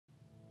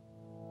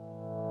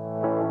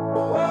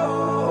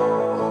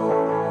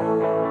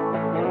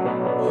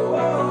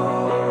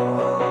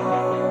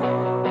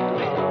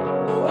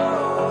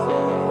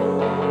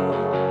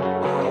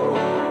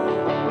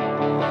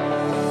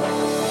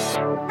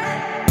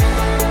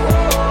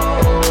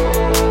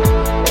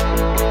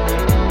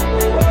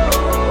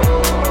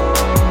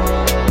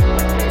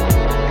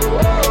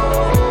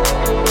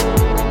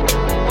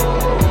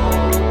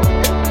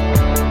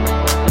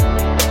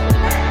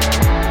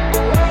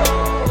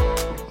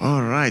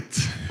right.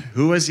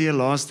 Who was here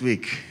last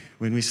week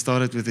when we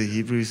started with the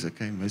Hebrews?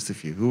 Okay, most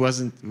of you. Who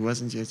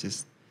wasn't here?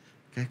 Just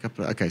okay, a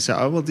couple. Okay, so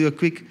I will do a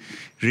quick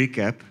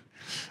recap.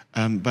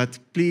 But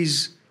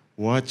please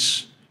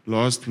watch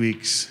last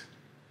week's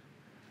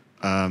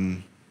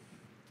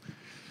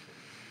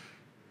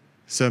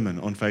sermon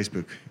on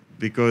Facebook,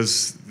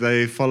 because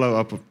they follow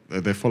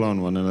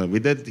on one another. We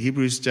did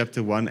Hebrews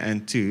chapter 1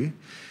 and 2,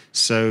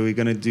 so we're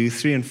going to do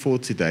 3 and 4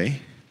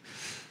 today.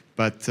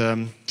 But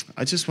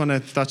I just want to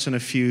touch on a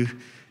few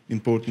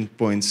important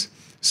points.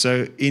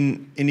 So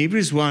in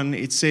Hebrews 1,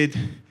 it said,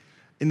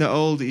 in the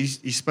old,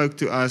 he spoke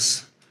to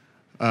us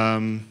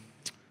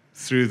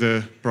through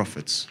the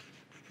prophets.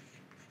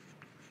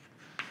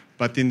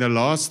 But in the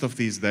last of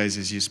these days,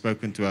 He's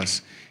spoken to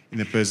us in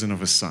the person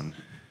of a Son.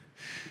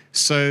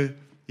 So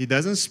He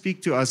doesn't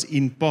speak to us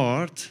in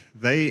part.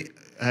 They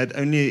had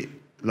only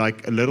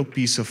like a little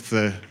piece of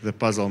the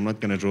puzzle. I'm not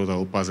going to draw the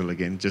whole puzzle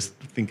again. Just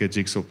think a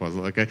jigsaw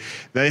puzzle, okay?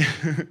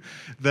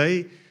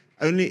 They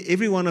only,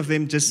 every one of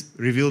them just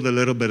revealed a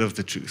little bit of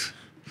the truth.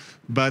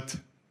 But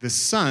the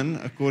Son,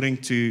 according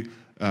to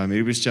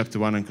Hebrews chapter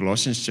 1 and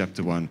Colossians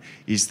chapter 1,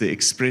 is the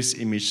express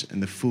image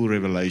and the full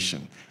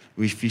revelation.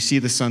 If you see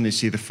the Son, you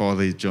see the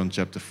Father, John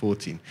chapter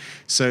 14.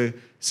 So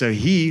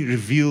He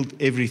revealed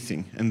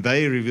everything, and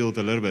they revealed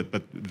a little bit.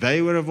 But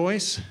they were a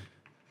voice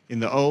in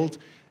the old,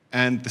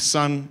 and the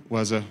Son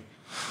was a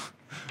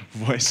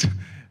voice.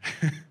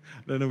 I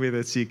don't know where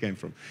that C came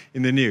from.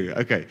 In the new.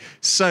 Okay.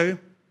 So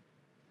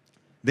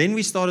then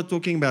we started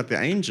talking about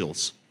the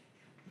angels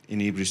in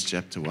Hebrews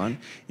chapter 1.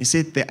 He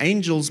said the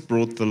angels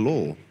brought the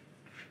law.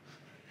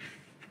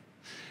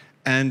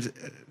 And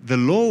the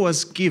law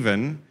was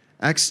given.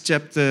 Acts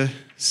chapter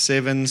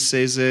 7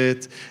 says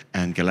it,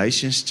 and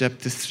Galatians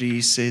chapter 3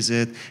 says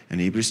it,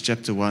 and Hebrews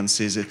chapter 1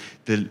 says it.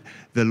 The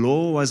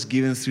law was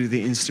given through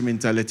the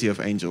instrumentality of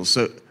angels.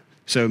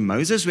 So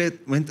Moses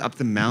went up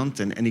the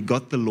mountain and he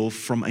got the law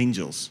from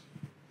angels.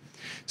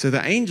 So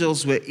the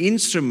angels were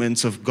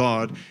instruments of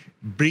God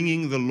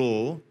bringing the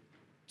law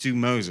to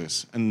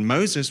Moses. And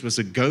Moses was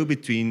a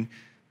go-between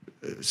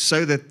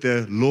so that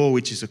the law,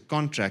 which is a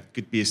contract,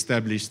 could be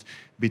established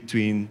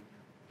between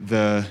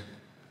the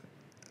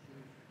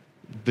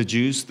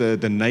Jews,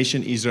 the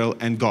nation Israel,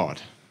 and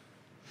God.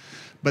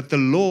 But the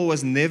law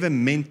was never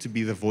meant to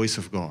be the voice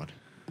of God.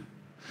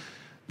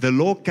 The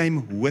law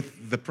came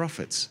with the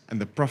prophets, and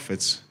the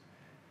prophets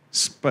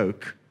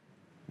spoke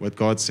what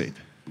God said.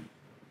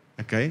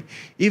 Okay?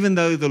 Even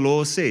though the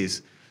law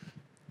says,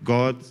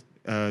 God,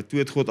 toe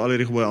het God al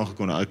die gebooie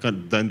aangekondig. I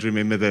don't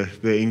remember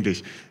the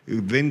English.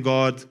 Then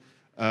God,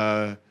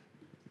 wat's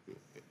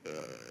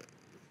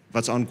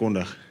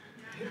aankondig?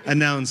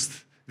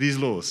 Announced these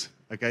laws.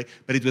 Okay,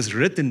 but it was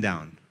written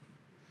down.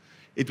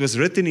 It was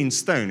written in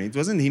stone. It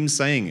wasn't him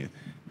saying it.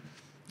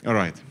 All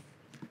right.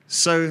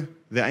 So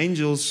the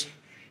angels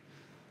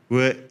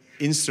were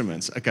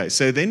instruments. Okay,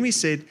 so then we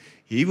said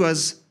he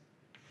was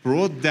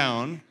brought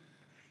down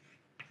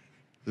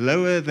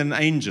lower than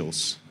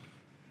angels.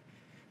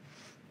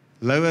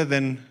 Lower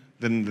than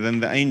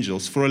the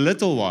angels for a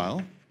little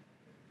while.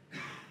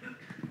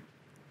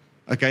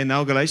 Okay,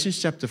 now Galatians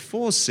chapter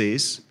 4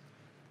 says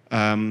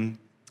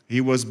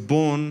he was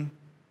born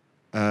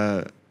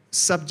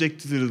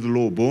subject to the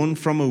law, born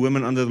from a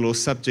woman under the law,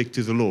 subject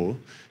to the law,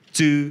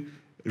 to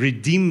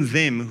redeem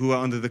them who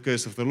are under the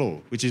curse of the law,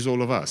 which is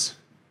all of us.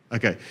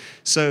 Okay,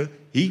 so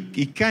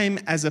he came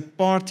as a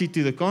party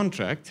to the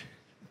contract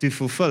to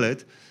fulfill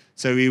it.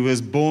 So he was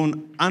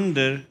born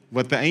under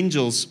what the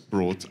angels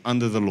brought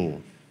under the law.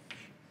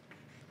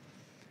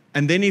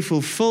 And then he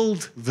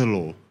fulfilled the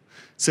law.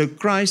 So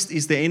Christ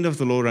is the end of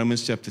the law,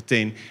 Romans chapter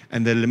 10,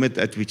 and the limit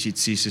at which it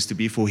ceases to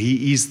be, for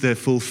He is the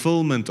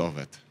fulfillment of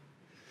it.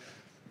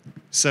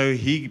 So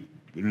He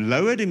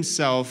lowered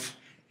Himself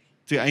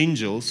to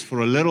angels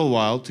for a little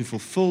while to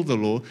fulfill the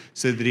law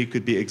so that He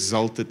could be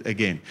exalted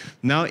again.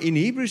 Now in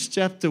Hebrews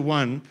chapter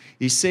 1,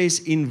 He says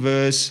in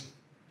verse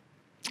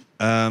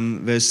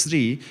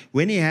 3,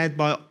 when He had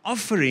by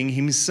offering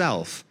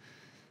Himself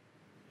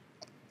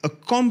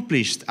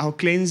accomplished our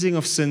cleansing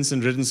of sins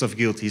and riddance of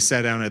guilt, He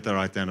sat down at the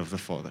right hand of the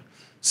Father.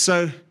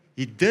 So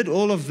He did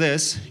all of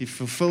this, He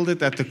fulfilled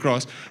it at the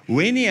cross.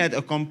 When He had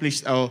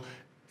accomplished our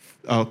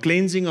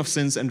cleansing of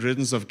sins and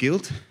riddance of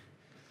guilt,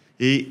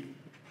 He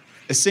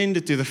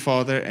ascended to the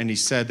Father and He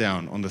sat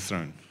down on the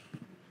throne.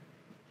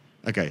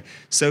 Okay,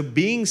 so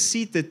being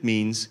seated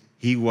means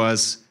He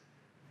was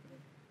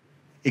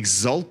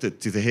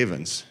exalted to the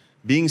heavens.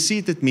 Being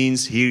seated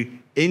means He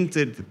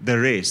entered the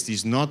rest.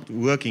 He's not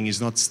working,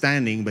 He's not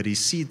standing, but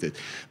He's seated.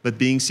 But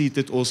being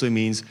seated also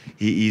means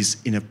He is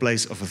in a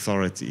place of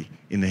authority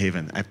in the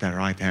heaven, at the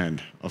right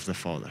hand of the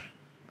Father.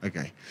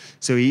 Okay,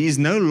 so He is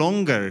no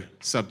longer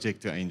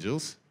subject to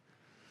angels.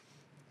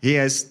 He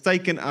has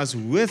taken us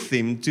with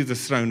Him to the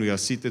throne. We are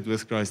seated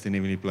with Christ in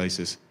heavenly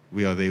places.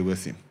 We are there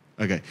with Him.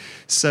 Okay,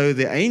 so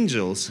the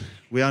angels,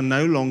 we are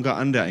no longer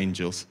under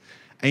angels.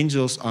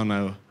 Angels are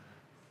now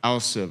our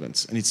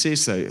servants. And it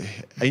says so,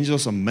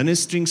 angels are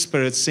ministering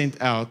spirits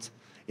sent out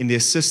in the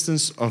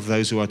assistance of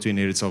those who are to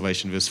inherit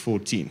salvation, verse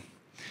 14.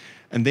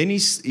 And then he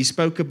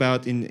spoke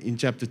about in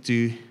chapter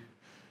 2,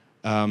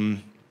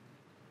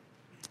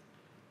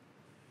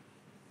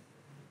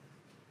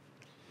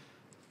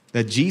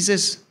 that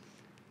Jesus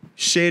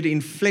shared in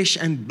flesh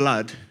and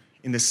blood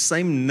in the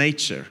same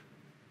nature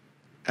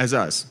as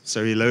us.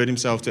 So he lowered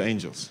himself to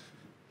angels,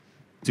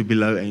 to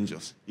below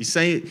angels. He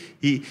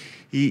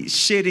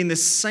shared in the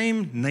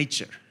same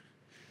nature,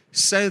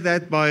 so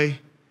that by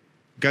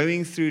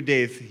going through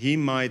death, he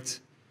might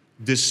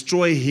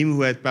destroy him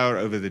who had power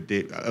over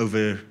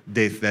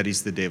death, that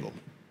is the devil.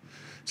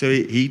 So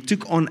he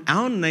took on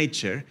our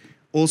nature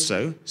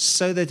also,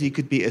 so that he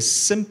could be a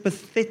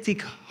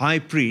sympathetic high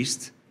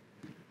priest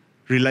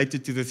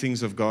related to the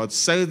things of God,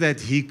 so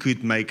that he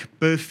could make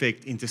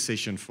perfect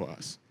intercession for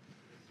us.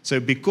 So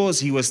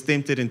because he was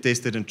tempted and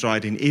tested and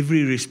tried in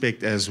every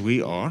respect as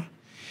we are,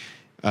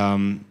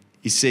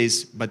 he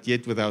says, but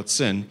yet without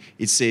sin,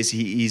 it says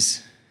he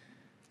is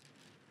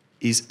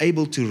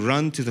able to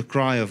run to the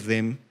cry of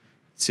them.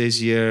 It says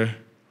here,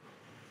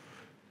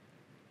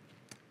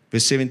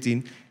 verse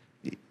 17,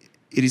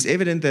 it is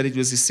evident that it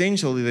was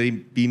essential that he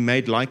be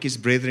made like his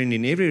brethren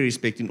in every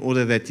respect, in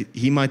order that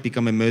he might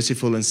become a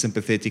merciful and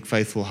sympathetic,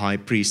 faithful high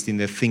priest in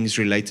the things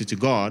related to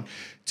God,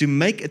 to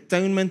make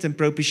atonement and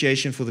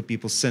propitiation for the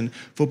people's sin.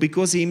 For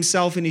because he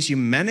himself in his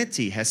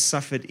humanity has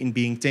suffered in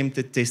being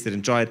tempted, tested,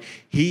 and tried,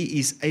 he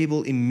is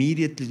able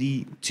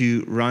immediately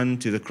to run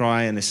to the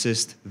cry and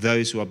assist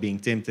those who are being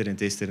tempted and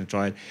tested and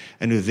tried,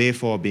 and who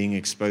therefore are being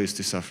exposed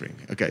to suffering.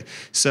 Okay,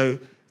 so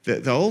the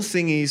whole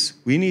thing is,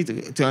 we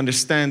need to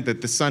understand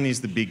that the Son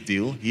is the big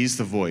deal. He's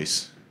the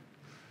voice.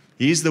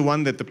 He's the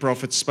one that the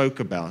prophet spoke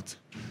about.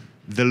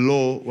 The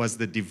law was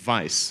the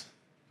device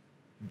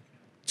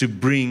to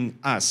bring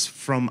us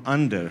from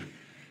under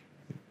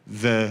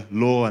the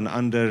law and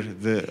under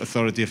the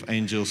authority of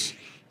angels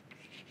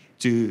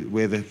to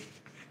where the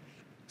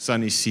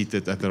Son is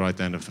seated at the right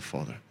hand of the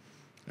Father.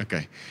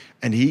 Okay.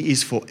 And he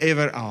is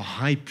forever our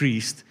high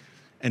priest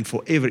and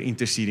forever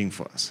interceding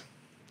for us.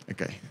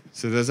 Okay.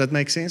 So does that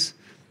make sense?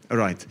 All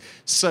right.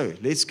 So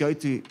let's go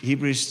to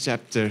Hebrews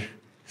chapter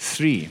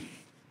 3.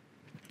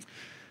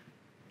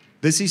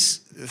 This is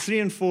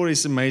 3 and 4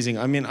 is amazing.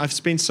 I mean, I've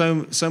spent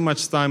so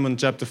much time on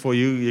chapter 4.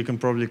 You can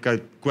probably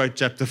quote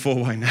chapter 4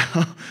 by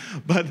now.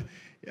 But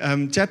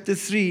chapter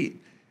 3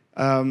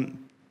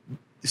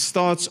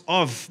 starts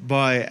off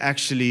by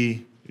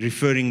actually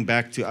referring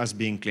back to us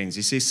being cleansed.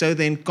 He says, so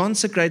then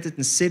consecrated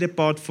and set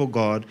apart for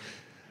God,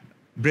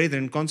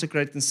 brethren,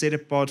 consecrated and set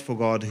apart for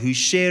God, who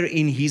share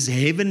in his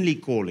heavenly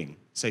calling.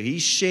 So he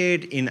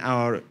shared in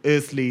our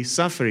earthly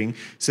suffering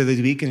so that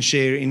we can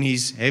share in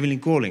his heavenly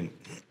calling.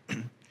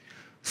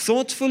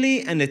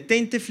 Thoughtfully and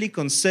attentively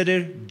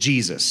consider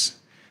Jesus,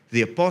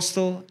 the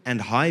apostle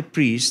and high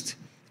priest,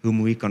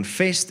 whom we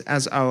confessed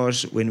as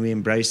ours when we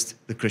embraced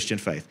the Christian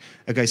faith.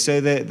 Okay,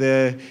 so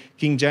the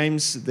King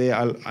James,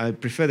 I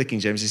prefer the King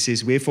James. It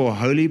says, wherefore,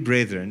 holy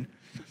brethren,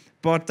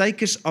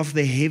 partakers of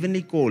the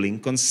heavenly calling,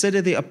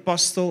 consider the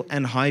apostle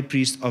and high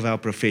priest of our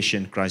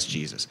profession, Christ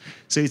Jesus.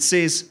 So it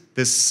says,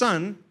 the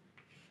Son,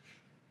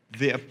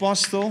 the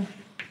apostle,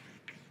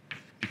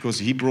 because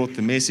he brought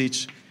the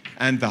message,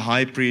 and the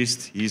high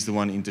priest, he's the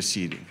one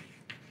interceding.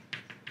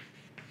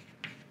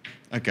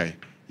 Okay,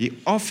 he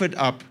offered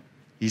up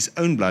his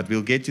own blood.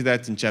 We'll get to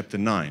that in chapter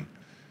 9.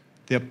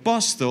 The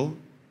apostle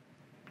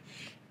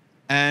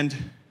and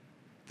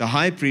the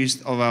high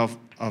priest of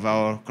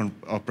our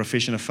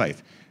profession of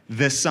faith.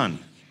 The Son,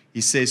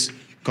 he says,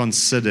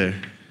 consider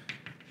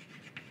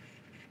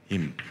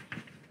him.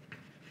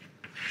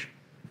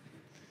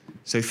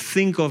 So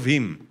think of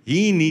him.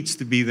 He needs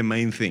to be the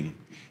main thing.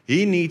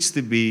 He needs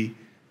to be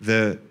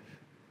the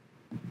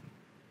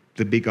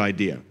big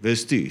idea.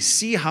 Verse 2,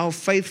 see how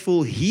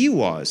faithful he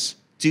was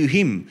to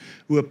him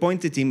who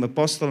appointed him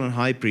apostle and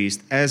high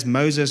priest, as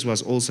Moses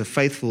was also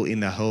faithful in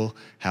the whole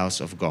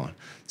house of God.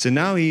 So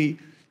now he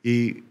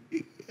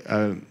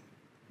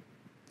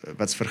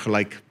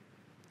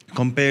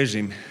compares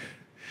him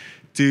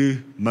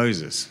to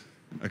Moses.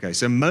 Okay,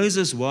 so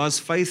Moses was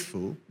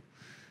faithful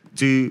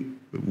to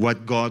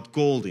what God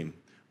called him.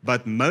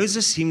 But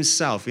Moses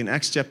himself, in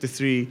Acts chapter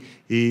 3,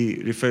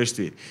 he refers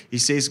to it. He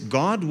says,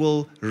 God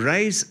will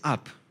raise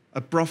up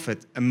a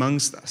prophet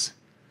amongst us,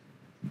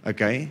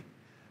 okay,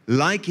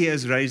 like he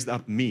has raised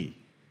up me.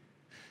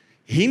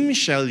 Him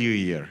shall you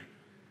hear.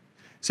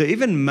 So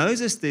even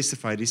Moses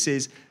testified, he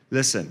says,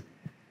 listen,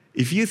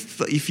 if you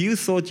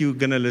thought you were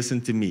going to listen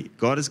to me,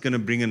 God is going to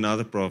bring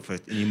another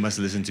prophet and you must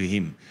listen to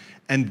him.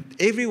 And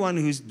everyone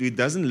who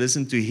doesn't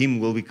listen to him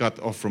will be cut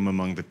off from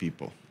among the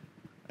people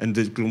and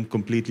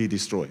completely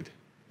destroyed.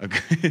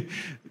 Okay,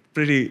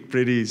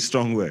 pretty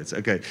strong words.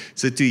 Okay,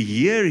 so to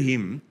hear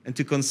him and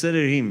to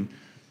consider him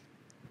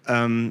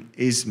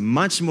is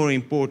much more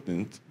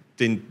important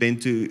than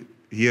to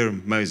hear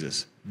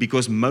Moses,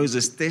 because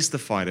Moses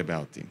testified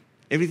about him.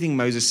 Everything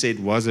Moses said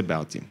was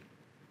about him.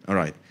 All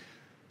right.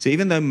 So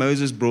even though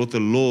Moses brought the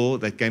law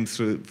that came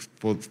through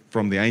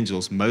from the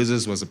angels,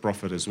 Moses was a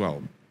prophet as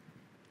well.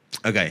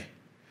 Okay.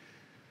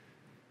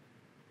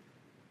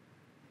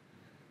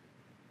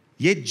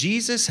 Yet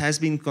Jesus has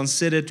been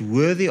considered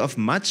worthy of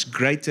much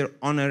greater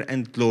honor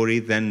and glory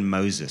than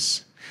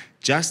Moses,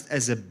 just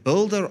as a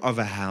builder of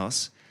a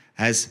house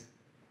has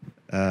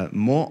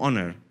more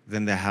honor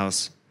than the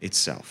house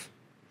itself.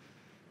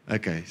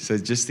 Okay, so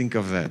just think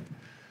of that.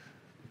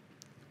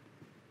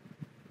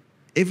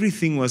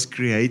 Everything was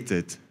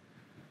created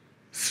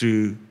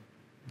through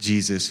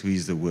Jesus, who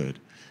is the Word.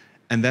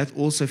 And that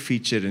also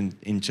featured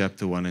in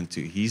chapter 1 and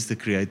 2. He's the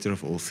creator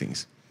of all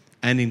things.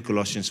 And in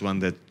Colossians 1,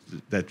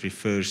 that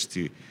refers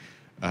to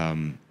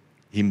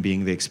him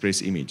being the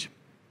express image.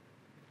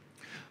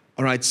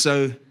 All right,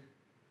 so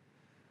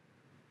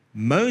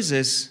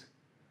Moses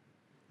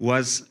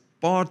was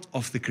part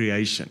of the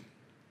creation.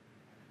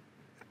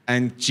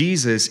 And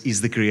Jesus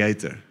is the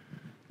creator.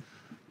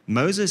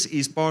 Moses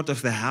is part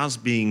of the house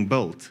being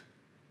built.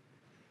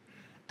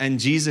 And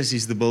Jesus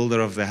is the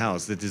builder of the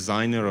house, the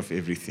designer of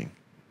everything.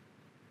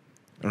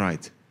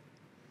 Right.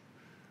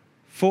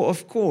 For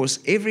of course,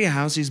 every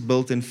house is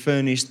built and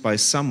furnished by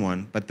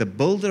someone, but the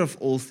builder of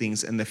all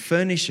things and the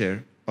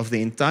furnisher of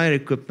the entire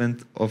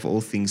equipment of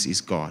all things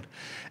is God.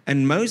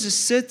 And Moses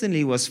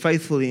certainly was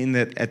faithful in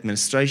the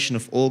administration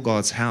of all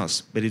God's house,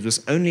 but it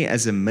was only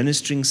as a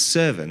ministering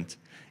servant.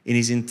 In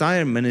his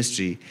entire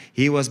ministry,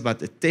 he was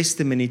but a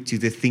testimony to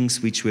the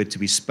things which were to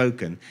be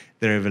spoken,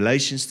 the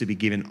revelations to be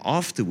given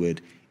afterward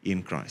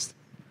in Christ.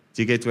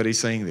 Do you get what he's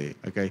saying there?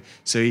 Okay,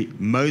 so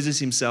Moses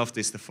himself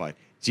testified,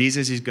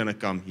 Jesus is going to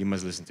come, you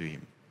must listen to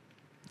him.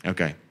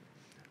 Okay,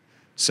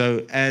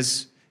 so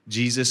as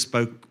Jesus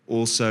spoke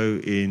also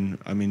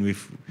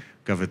we've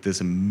covered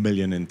this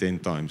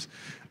 1,010,000 times.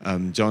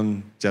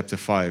 John chapter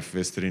 5,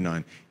 verse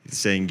 39, it's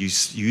saying, you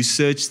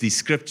search these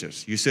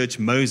scriptures, you search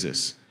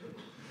Moses,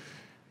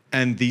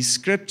 and these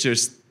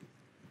scriptures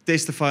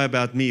testify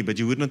about me, but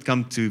you would not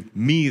come to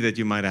me that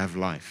you might have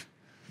life.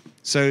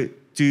 So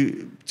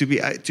to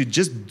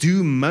just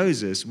do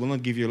Moses will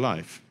not give you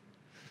life.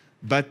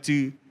 But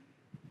to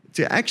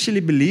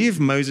actually believe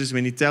Moses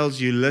when he tells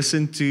you,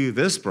 listen to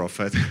this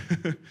prophet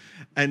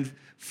and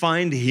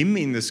find him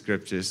in the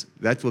scriptures,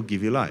 that will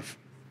give you life.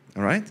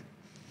 All right?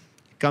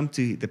 Come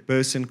to the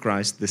person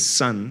Christ, the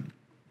Son,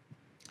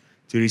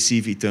 to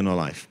receive eternal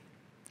life.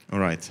 All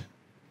right.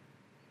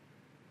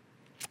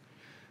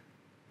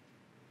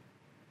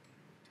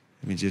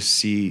 Let me just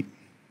see.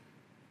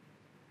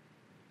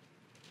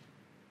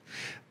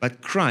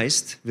 But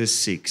Christ, verse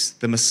 6,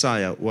 the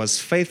Messiah, was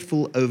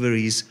faithful over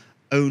his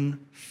own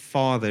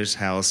Father's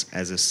house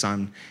as a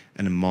son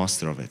and a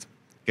master of it.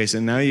 Okay, so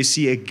now you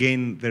see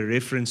again the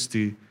reference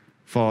to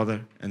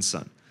Father and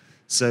Son.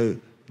 So,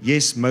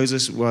 yes,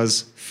 Moses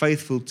was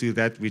faithful to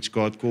that which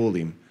God called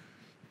him,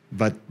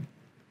 but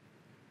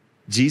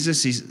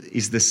Jesus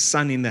is the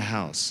son in the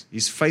house.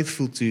 He's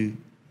faithful to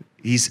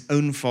his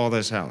own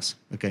Father's house,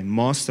 okay,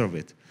 master of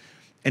it.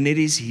 And it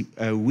is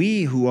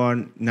we who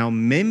are now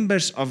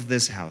members of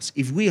this house,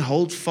 if we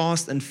hold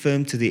fast and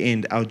firm to the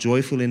end our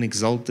joyful and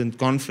exultant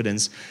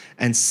confidence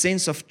and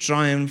sense of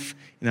triumph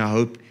in our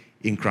hope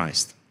in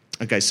Christ.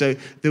 Okay, so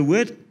the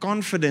word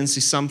confidence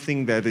is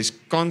something that is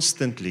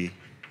constantly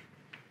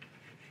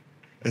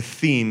a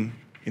theme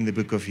in the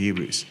book of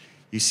Hebrews.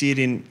 You see it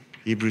in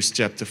Hebrews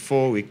chapter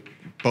 4, we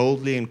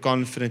boldly and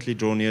confidently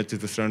draw near to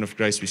the throne of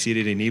grace. We see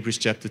it in Hebrews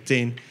chapter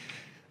 10,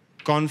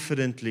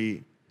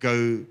 confidently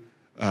go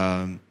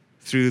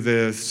through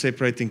the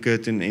separating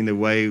curtain in the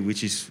way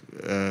which is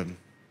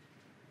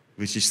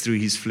through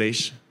his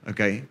flesh,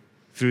 okay,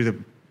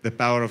 through the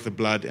power of the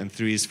blood and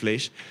through his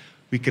flesh,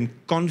 we can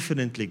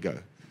confidently go.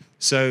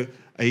 So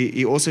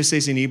he also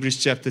says in Hebrews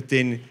chapter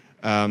 10,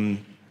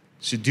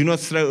 so do not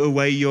throw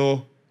away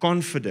your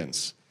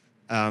confidence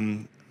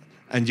and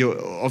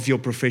of your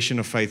profession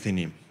of faith in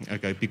him,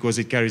 okay, because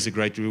it carries a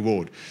great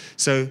reward.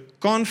 So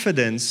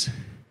confidence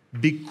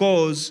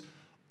because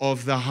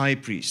of the high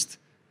priest.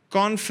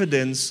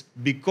 Confidence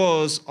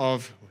because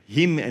of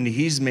him and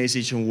his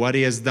message and what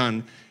he has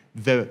done.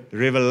 The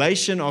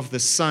revelation of the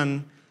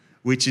Son,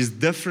 which is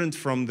different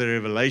from the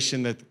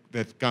revelation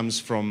that comes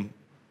from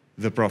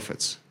the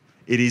prophets.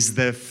 It is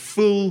the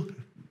full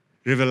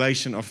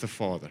revelation of the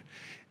Father.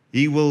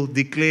 He will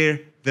declare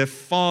the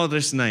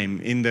Father's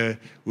name in the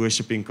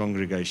worshiping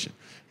congregation.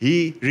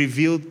 He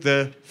revealed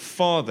the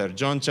Father.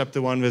 John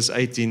chapter 1 verse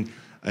 18.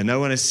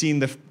 No one has seen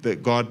the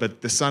God,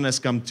 but the Son has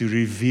come to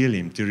reveal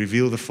him, to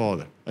reveal the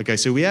Father. Okay,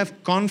 so we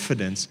have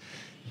confidence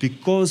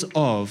because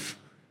of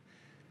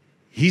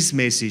his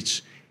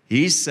message,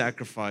 his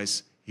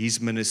sacrifice, his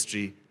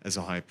ministry as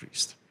a high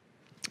priest.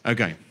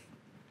 Okay,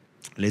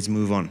 let's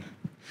move on.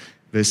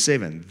 Verse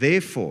 7,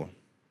 therefore,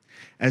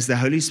 as the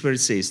Holy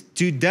Spirit says,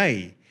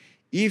 today,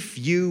 if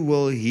you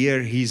will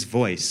hear his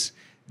voice,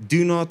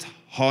 do not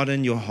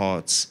harden your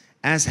hearts,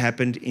 as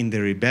happened in the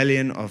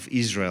rebellion of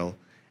Israel,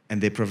 and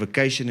their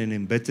provocation and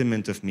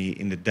embitterment of me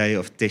in the day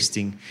of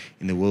testing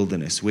in the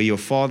wilderness, where your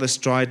fathers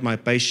tried my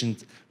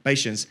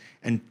patience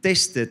and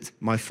tested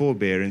my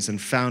forbearance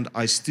and found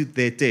I stood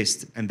their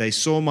test, and they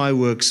saw my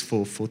works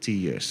for 40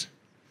 years.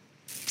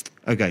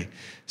 Okay,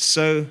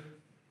 so he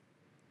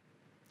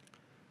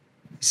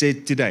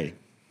said today,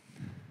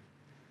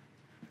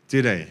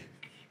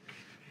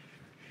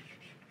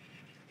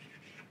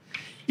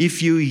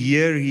 If you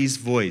hear his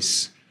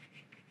voice,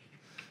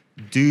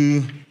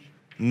 do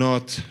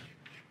not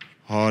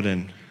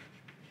harden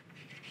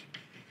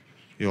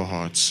your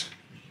hearts.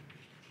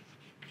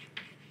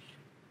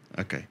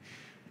 Okay.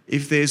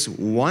 If there's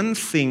one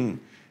thing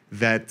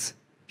that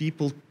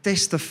people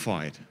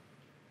testified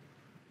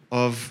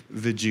of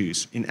the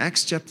Jews, in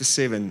Acts chapter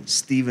 7,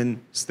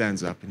 Stephen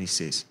stands up and he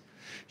says,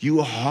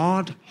 "You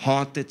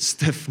hard-hearted,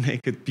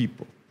 stiff-necked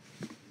people."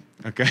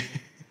 Okay?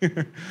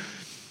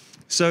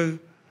 So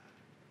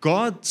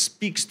God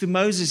speaks to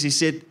Moses. He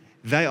said,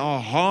 "They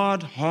are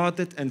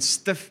hard-hearted and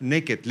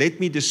stiff-necked. Let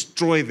me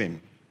destroy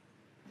them."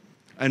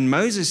 And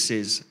Moses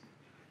says,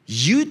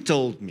 "You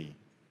told me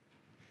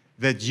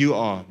that you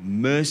are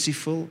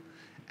merciful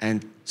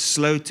and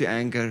slow to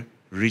anger,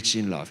 rich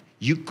in love.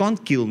 You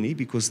can't kill me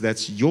because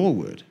that's your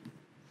word."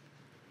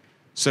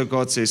 So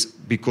God says,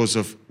 because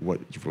of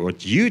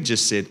what you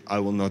just said, I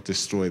will not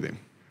destroy them.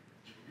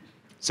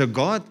 So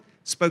God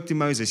spoke to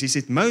Moses. He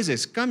said,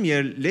 "Moses, come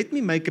here. Let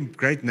me make a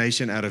great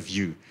nation out of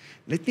you.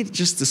 Let me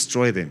just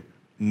destroy them."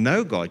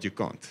 "No, God, you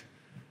can't."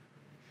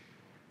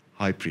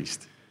 High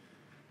priest,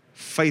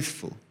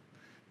 faithful,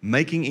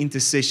 making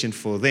intercession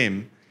for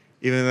them,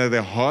 even though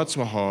their hearts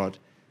were hard,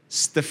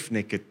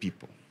 stiff-necked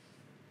people.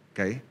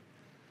 Okay?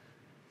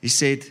 He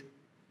said,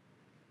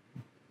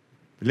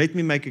 "Let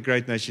me make a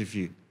great nation of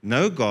you."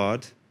 "No,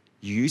 God,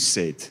 you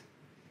said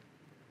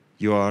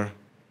you are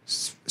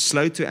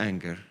slow to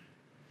anger,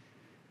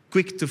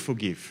 quick to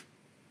forgive.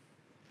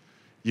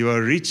 You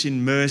are rich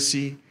in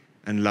mercy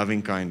and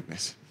loving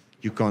kindness.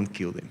 You can't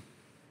kill them."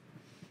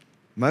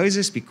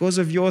 "Moses, because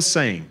of your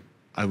saying,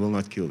 I will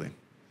not kill them."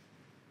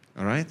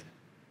 All right?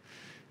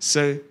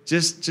 So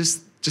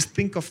just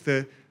think of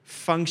the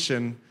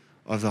function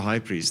of the high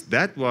priest.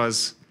 That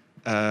was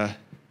a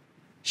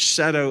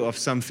shadow of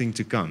something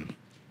to come,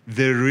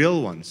 the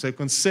real one. So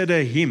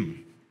consider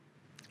him,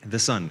 the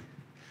Son,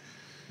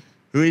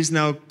 who is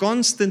now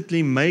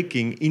constantly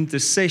making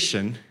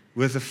intercession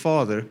with the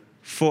Father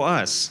for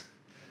us,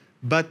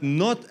 but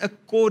not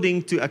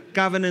according to a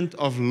covenant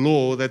of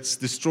law that's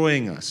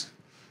destroying us,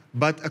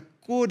 but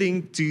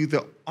according to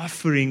the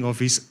offering of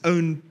his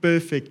own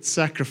perfect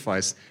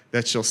sacrifice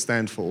that shall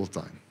stand for all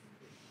time.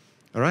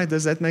 All right,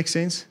 does that make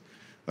sense?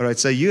 All right,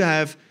 so you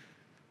have,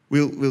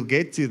 we'll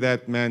get to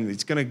that, man.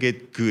 It's going to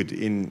get good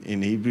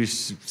in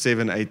Hebrews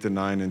 7, 8, and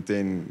 9, and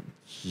 10.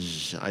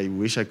 I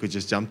wish I could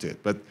just jump to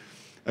it. But,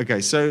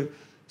 okay, so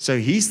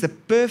he's the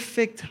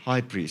perfect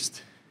high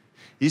priest.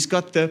 He's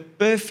got the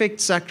perfect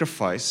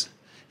sacrifice.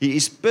 He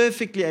is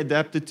perfectly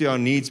adapted to our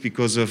needs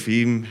because of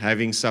him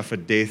having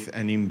suffered death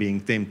and him being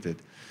tempted.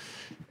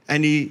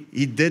 And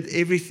he did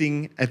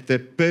everything at the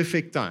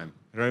perfect time.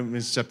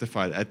 Romans chapter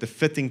 5, at the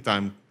fitting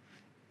time,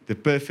 the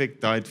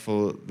perfect died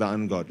for the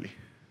ungodly.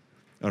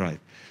 All right.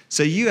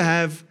 So you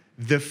have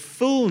the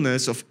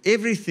fullness of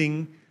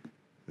everything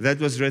that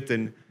was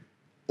written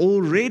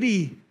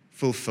already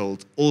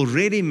fulfilled,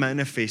 already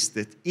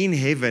manifested in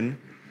heaven,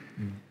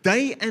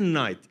 day and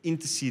night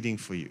interceding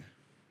for you.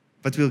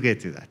 But we'll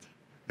get to that,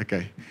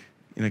 okay,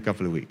 in a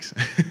couple of weeks.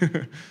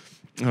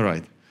 All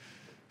right.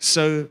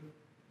 So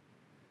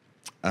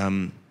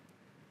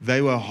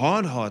they were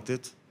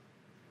hard-hearted.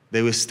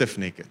 They were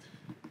stiff-necked.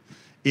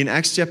 In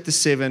Acts chapter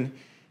 7,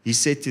 he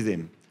said to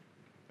them,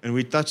 and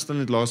we touched on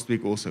it last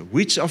week also,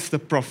 "Which of the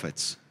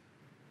prophets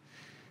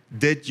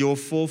did your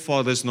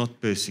forefathers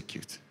not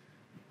persecute?"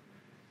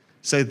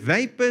 So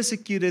they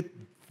persecuted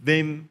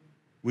them,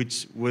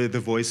 which were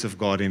the voice of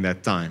God in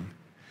that time.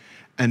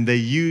 And they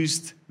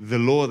used the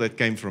law that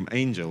came from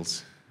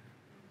angels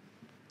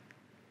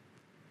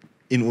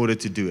in order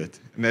to do it.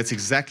 And that's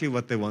exactly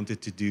what they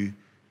wanted to do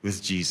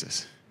with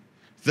Jesus.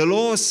 The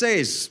law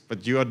says,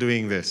 but you are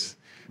doing this.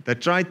 They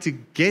tried to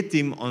get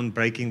him on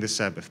breaking the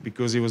Sabbath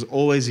because he was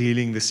always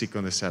healing the sick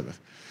on the Sabbath.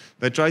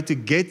 They tried to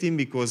get him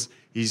because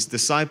his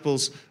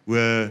disciples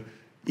were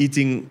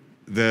eating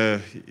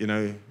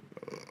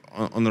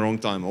on the wrong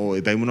time,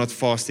 or they were not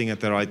fasting at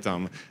the right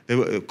time. They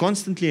were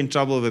constantly in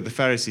trouble with the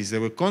Pharisees. They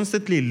were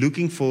constantly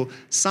looking for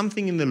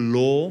something in the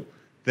law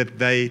that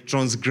they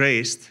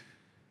transgressed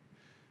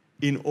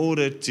in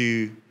order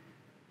to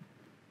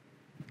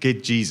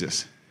get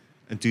Jesus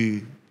and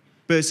to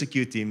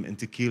persecute him and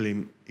to kill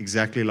him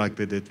exactly like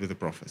they did with the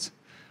prophets.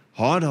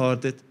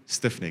 Hard-hearted,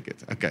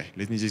 stiff-necked. Okay,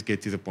 let me just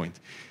get to the point.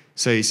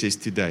 So he says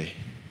today,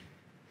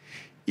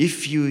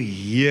 if you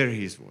hear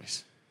his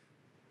voice,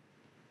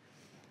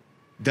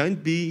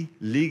 don't be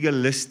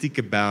legalistic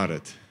about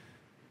it.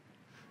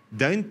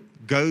 Don't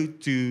go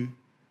to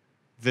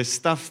the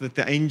stuff that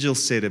the angel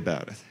said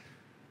about it.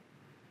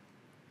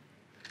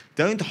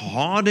 Don't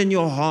harden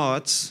your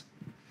hearts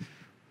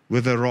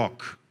with a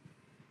rock.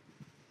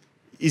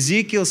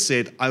 Ezekiel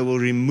said, I will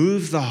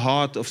remove the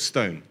heart of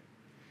stone,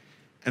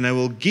 and I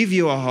will give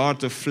you a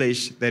heart of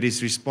flesh that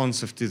is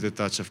responsive to the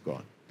touch of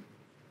God.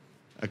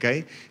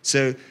 Okay?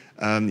 So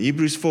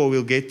Hebrews 4,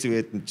 we'll get to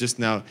it just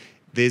now.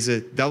 There's a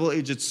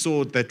double-edged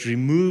sword that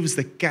removes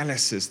the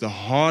calluses, the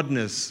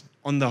hardness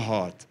on the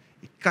heart.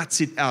 It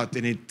cuts it out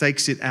and it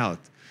takes it out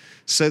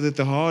so that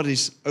the heart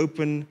is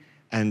open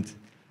and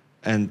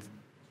and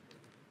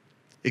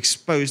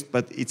exposed,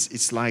 but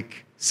it's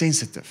like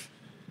sensitive.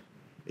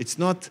 It's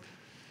not,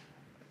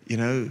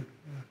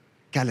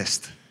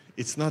 calloused.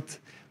 It's not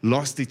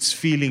lost its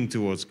feeling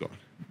towards God.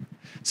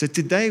 So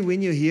today,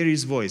 when you hear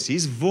His voice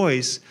is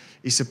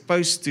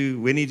supposed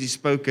to, when it is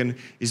spoken,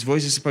 His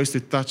voice is supposed to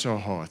touch our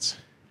hearts.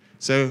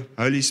 So,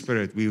 Holy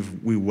Spirit,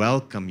 we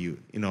welcome you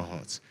in our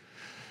hearts.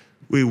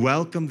 We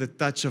welcome the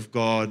touch of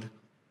God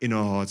in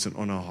our hearts and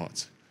on our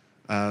hearts.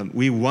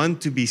 We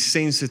want to be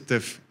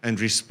sensitive and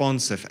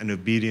responsive and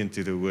obedient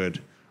to the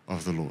word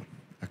of the Lord.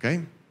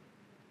 Okay?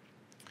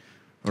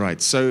 All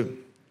right, so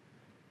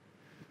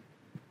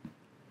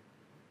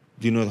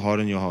do not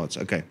harden your hearts.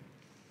 Okay.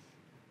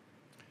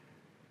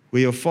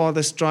 Where your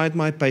fathers tried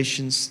my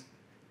patience,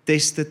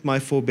 tested my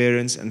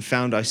forbearance, and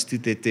found I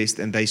stood their test,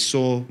 and they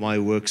saw my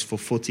works for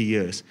 40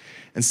 years.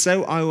 And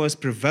so I was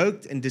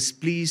provoked and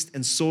displeased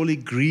and sorely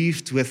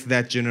grieved with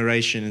that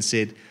generation, and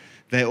said,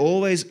 they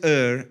always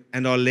err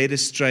and are led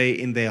astray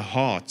in their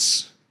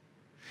hearts,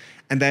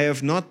 and they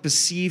have not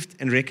perceived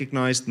and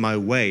recognized my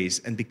ways,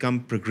 and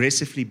become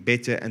progressively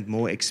better and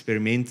more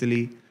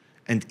experimentally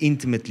and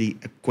intimately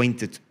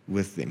acquainted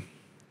with them.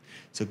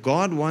 So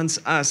God wants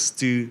us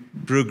to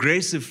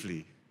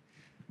progressively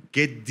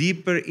get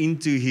deeper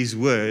into His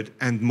word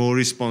and more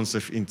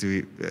responsive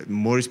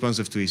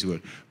to His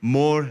word,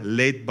 more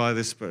led by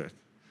the Spirit.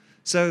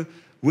 So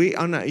we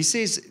are now, he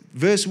says,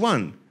 verse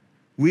 1,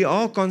 we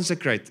are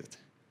consecrated.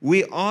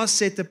 We are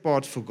set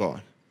apart for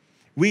God.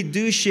 We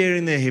do share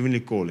in the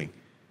heavenly calling.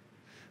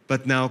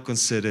 But now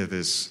consider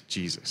this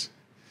Jesus.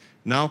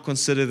 Now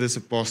consider this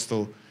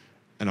apostle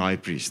and high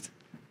priest.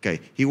 Okay,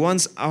 he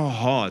wants our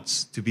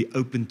hearts to be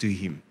open to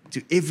Him,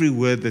 to every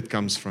word that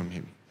comes from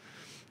Him.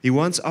 He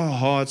wants our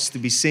hearts to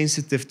be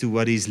sensitive to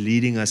what He's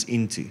leading us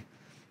into.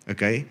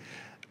 Okay?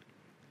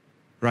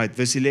 Right,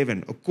 verse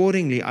 11.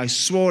 Accordingly, I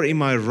swore in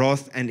my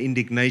wrath and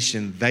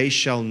indignation, they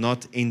shall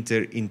not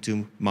enter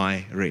into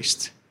my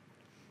rest.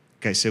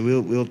 Okay,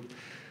 so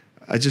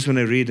I just want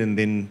to read and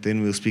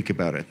then we'll speak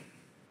about it.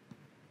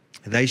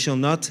 They shall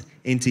not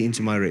enter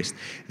into my rest.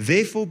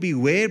 Therefore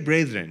beware,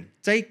 brethren,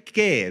 take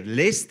care,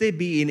 lest there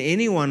be in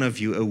any one of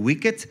you a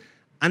wicked,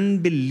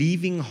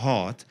 unbelieving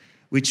heart,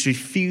 which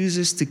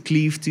refuses to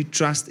cleave to,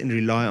 trust, and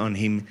rely on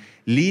Him,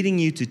 leading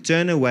you to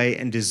turn away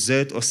and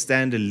desert or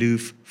stand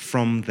aloof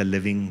from the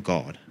living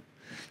God.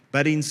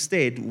 But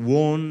instead,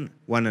 warn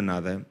one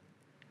another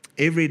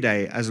every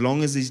day, as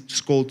long as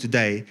it's called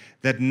today,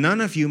 that none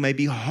of you may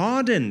be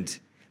hardened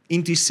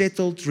into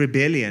settled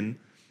rebellion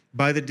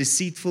by the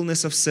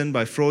deceitfulness of sin,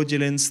 by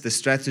fraudulence, the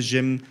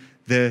stratagem,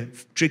 the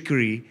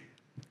trickery,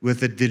 with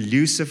the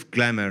delusive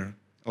glamour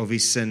of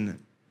his sin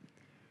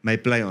may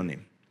play on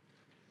him.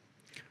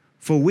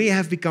 For we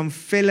have become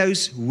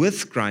fellows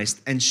with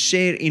Christ and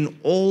share in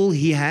all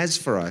He has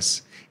for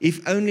us,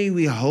 if only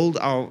we hold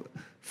our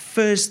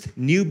first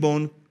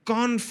newborn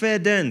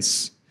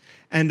confidence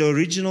and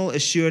original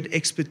assured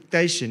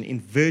expectation, in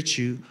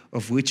virtue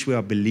of which we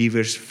are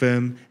believers,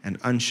 firm and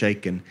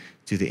unshaken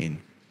to the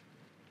end.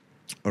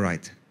 All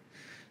right.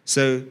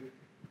 So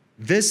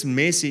this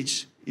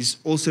message is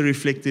also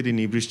reflected in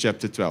Hebrews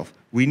chapter 12.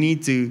 We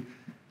need to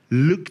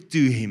look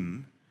to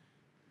Him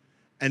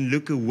and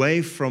look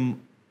away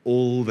from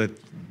all that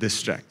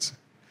distracts.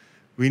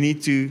 We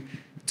need to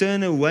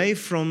turn away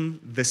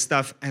from the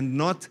stuff and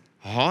not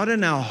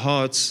harden our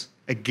hearts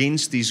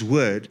against His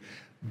word,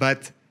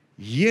 but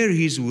hear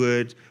His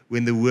word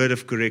when the word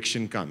of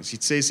correction comes.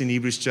 It says in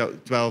Hebrews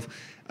 12,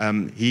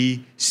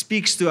 He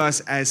speaks to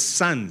us as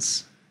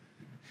sons.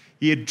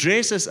 He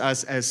addresses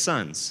us as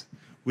sons.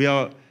 We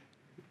are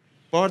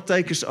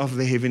partakers of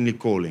the heavenly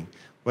calling.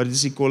 What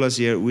does He call us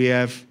here? We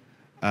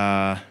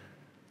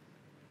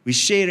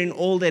share in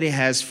all that He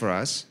has for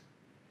us.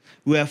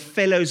 We are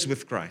fellows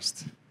with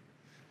Christ.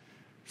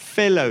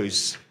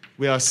 Fellows,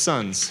 we are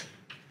sons,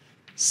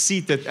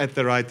 seated at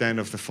the right hand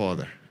of the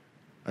Father.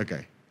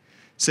 Okay.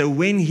 So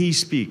when He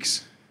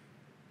speaks,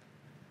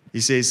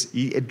 He says,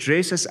 He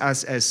addresses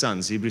us as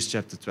sons, Hebrews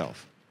chapter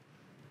 12.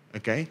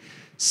 Okay.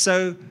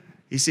 So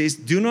He says,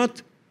 do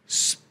not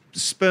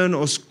spurn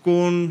or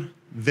scorn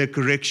the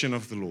correction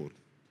of the Lord,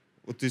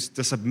 or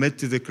to submit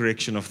to the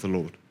correction of the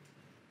Lord.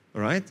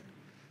 All right?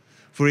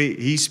 For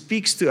he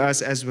speaks to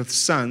us as with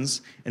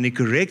sons, and He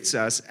corrects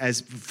us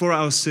as for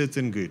our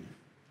certain good.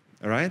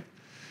 All right?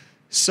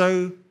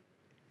 So,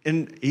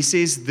 and He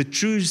says the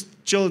true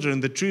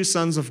children, the true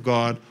sons of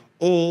God,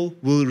 all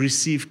will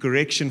receive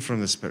correction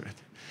from the Spirit.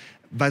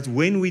 But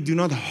when we do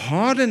not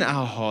harden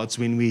our hearts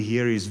when we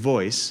hear His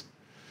voice,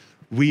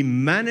 we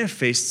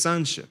manifest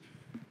sonship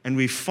and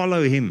we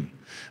follow Him.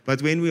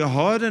 But when we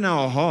harden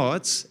our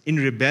hearts in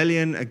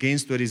rebellion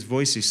against what His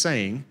voice is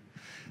saying,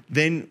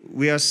 then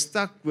we are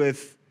stuck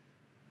with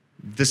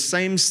the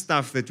same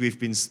stuff that we've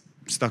been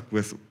stuck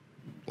with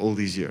all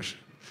these years.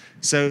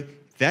 So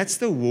that's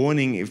the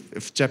warning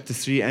of chapter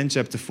 3 and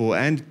chapter 4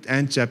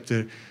 and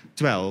chapter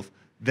 12,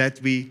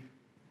 that we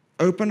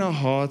open our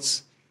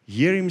hearts,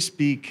 hear Him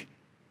speak,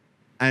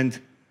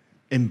 and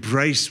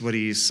embrace what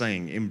He is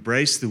saying.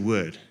 Embrace the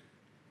word.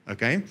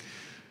 Okay?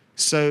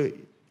 So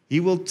He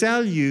will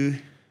tell you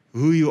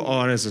who you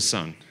are as a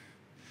son.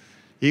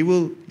 He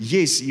will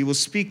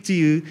speak to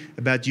you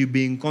about you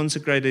being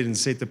consecrated and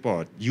set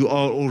apart. You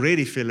are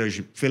already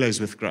fellows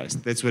with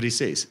Christ. That's what he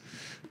says.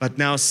 But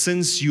now,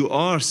 since you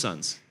are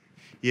sons,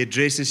 he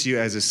addresses you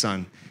as a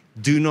son.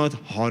 Do not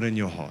harden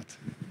your heart.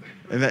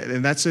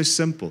 And that's so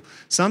simple.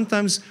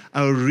 Sometimes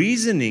our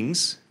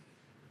reasonings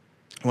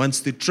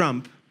wants to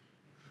trump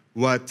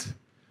what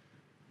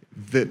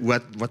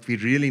we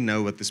really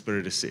know what the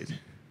Spirit has said.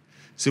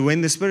 So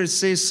when the Spirit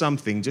says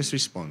something, just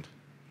respond.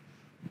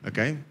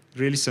 Okay?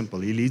 Really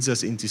simple. He leads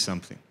us into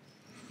something.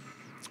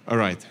 All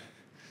right.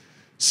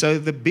 So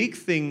the big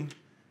thing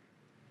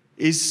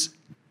is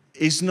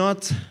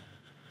not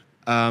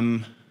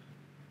that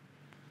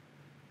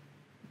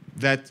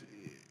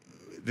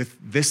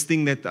this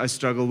thing that I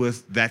struggle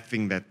with, that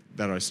thing that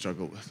I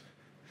struggle with.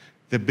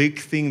 The big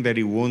thing that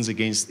he warns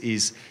against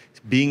is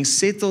being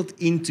settled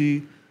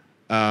into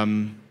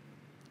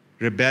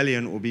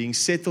rebellion or being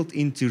settled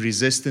into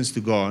resistance to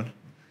God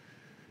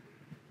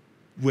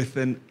with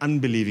an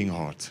unbelieving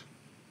heart.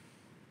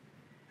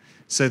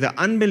 So the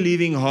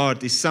unbelieving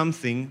heart is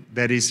something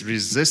that is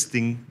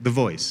resisting the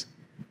voice.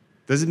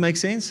 Does it make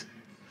sense?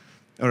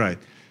 All right.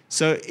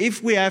 So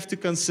if we have to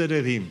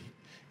consider him,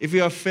 if we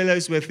are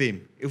fellows with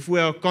him, if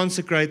we are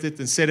consecrated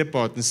and set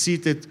apart and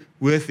seated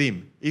with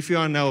him, if you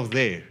are now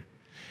there,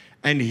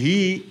 and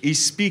he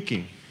is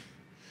speaking,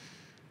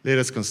 let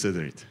us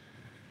consider it.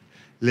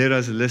 Let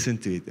us listen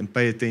to it and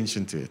pay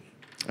attention to it.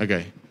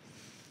 Okay.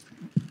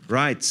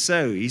 Right,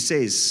 so he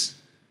says,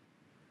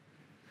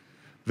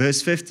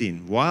 verse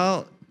 15,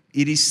 while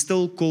it is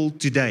still called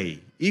today,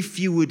 if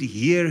you would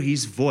hear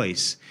his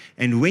voice,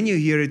 and when you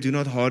hear it, do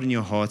not harden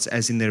your hearts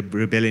as in the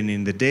rebellion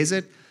in the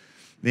desert.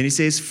 Then he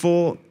says,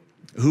 for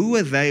who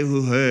were they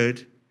who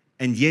heard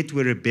and yet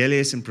were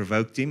rebellious and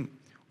provoked him?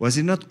 Was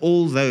it not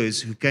all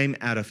those who came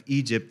out of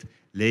Egypt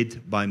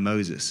led by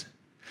Moses?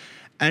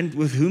 And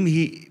with whom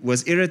he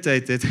was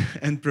irritated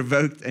and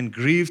provoked and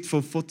grieved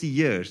for 40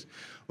 years?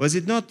 Was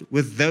it not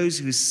with those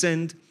who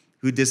sinned,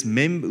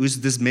 whose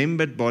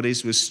dismembered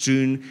bodies were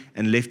strewn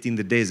and left in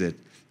the desert?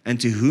 And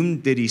to whom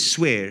did he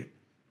swear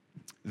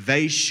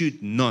they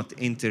should not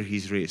enter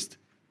his rest?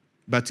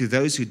 But to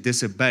those who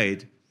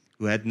disobeyed,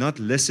 who had not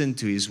listened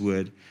to his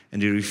word,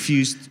 and who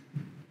refused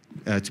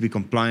to be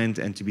compliant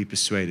and to be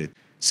persuaded.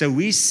 So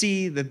we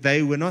see that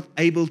they were not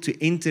able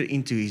to enter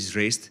into his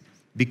rest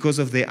because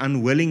of their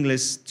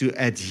unwillingness to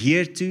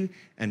adhere to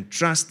and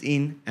trust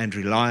in and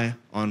rely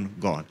on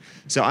God.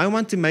 So I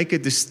want to make a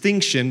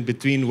distinction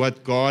between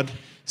what God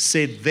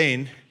said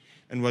then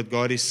and what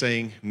God is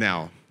saying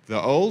now.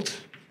 The old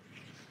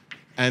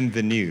and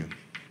the new.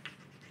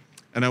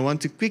 And I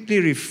want to quickly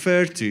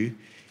refer to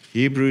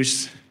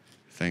Hebrews,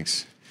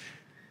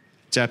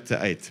 chapter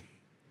 8.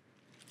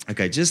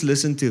 Okay, just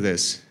listen to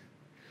this.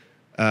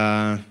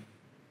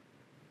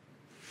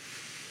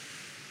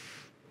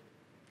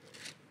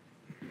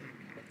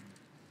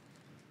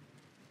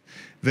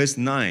 Verse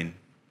 9,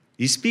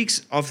 he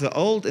speaks of the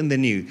old and the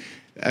new.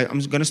 I'm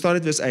going to start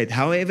at verse 8.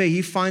 However,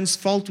 he finds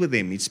fault with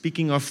them. He's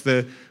speaking of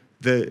the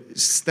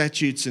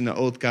statutes in the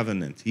old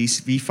covenant. He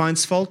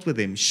finds fault with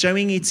them,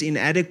 showing its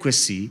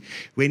inadequacy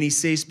when he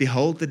says,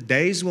 behold, the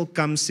days will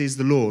come, says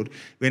the Lord,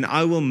 when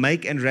I will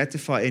make and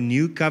ratify a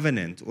new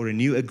covenant or a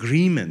new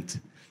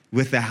agreement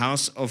with the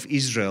house of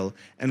Israel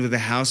and with the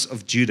house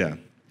of Judah.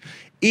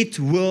 It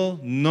will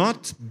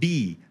not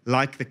be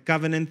like the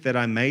covenant that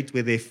I made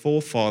with their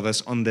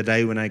forefathers on the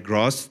day when I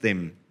grasped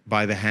them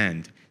by the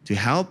hand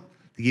to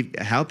give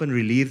help and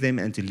relieve them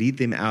and to lead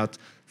them out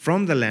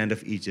from the land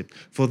of Egypt.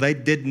 For they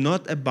did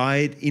not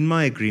abide in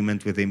my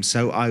agreement with them,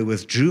 so I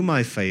withdrew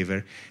my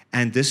favor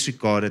and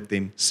disregarded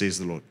them, says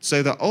the Lord.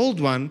 So the old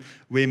one,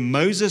 where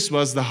Moses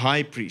was the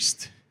high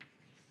priest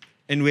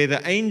and where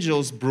the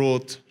angels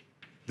brought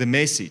the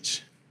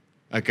message,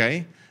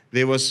 okay,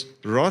 there was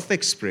wrath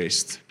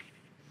expressed.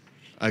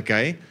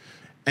 Okay,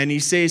 and he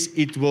says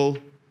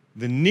the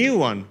new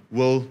one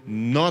will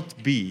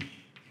not be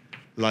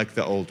like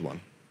the old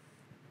one.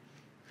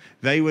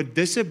 They were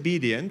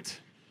disobedient,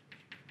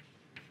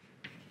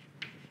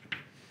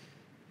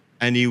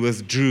 and he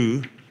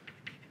withdrew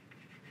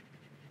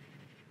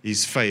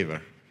his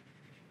favor.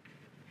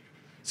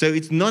 So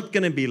it's not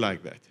going to be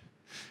like that.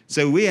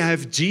 So we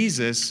have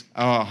Jesus,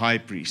 our high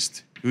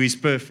priest, who is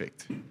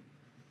perfect.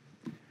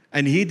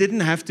 And he didn't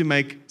have to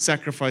make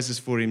sacrifices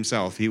for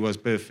himself. He was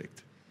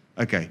perfect.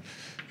 Okay,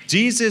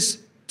 Jesus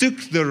took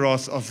the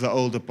wrath of the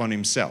old upon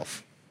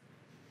himself.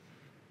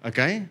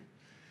 Okay?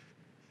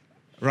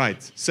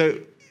 Right, so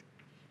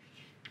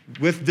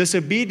with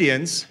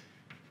disobedience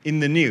in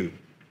the new,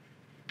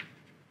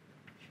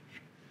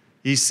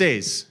 he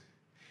says,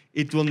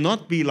 it will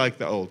not be like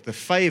the old. The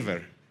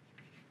favor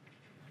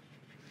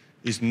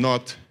is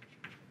not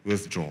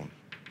withdrawn.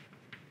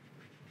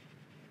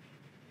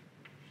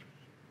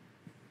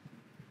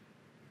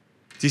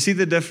 Do you see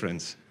the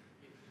difference?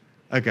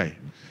 Okay.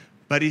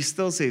 But he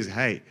still says,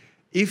 hey,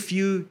 if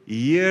you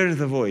hear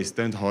the voice,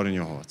 don't harden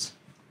your hearts.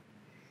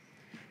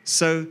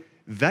 So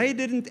they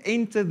didn't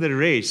enter the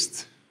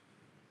rest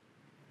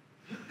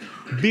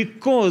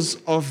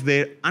because of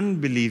their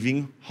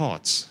unbelieving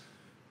hearts.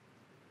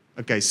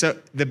 Okay, so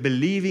the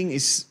believing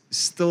is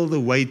still the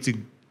way to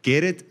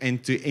get it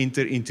and to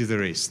enter into the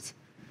rest.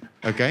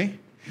 Okay?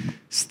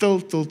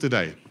 Still till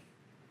today.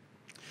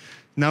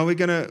 Now we're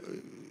going to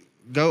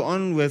go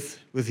on with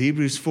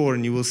Hebrews 4,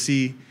 and you will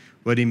see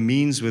what he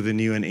means with the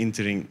new and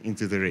entering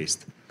into the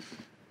rest.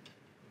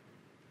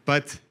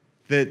 But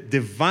the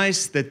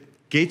device that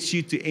gets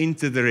you to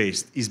enter the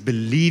rest is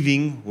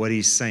believing what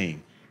he's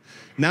saying.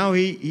 Now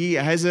he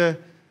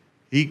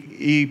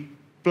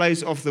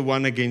plays off the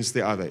one against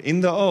the other.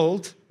 In the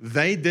old,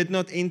 they did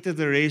not enter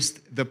the rest,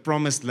 the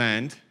promised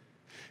land,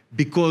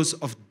 because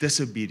of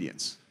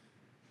disobedience.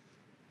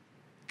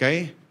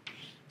 Okay?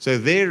 So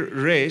their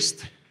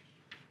rest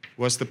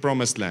was the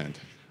promised land.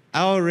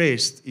 Our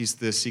rest is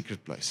the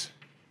secret place.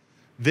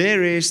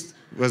 Their rest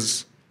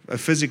was a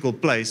physical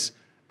place.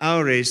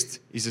 Our rest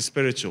is a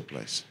spiritual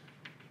place.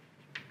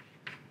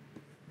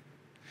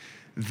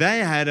 They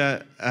had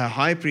a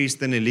high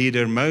priest and a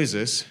leader,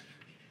 Moses,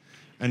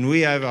 and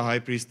we have a high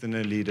priest and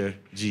a leader,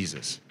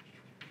 Jesus.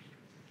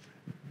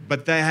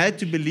 But they had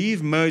to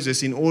believe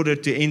Moses in order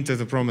to enter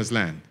the promised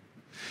land.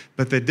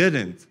 But they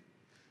didn't.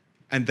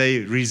 And they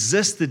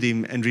resisted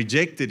him and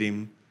rejected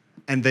him,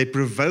 and they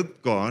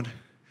provoked God,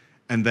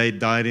 and they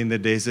died in the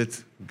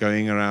desert,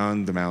 going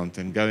around the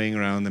mountain, going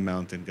around the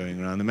mountain, going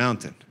around the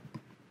mountain.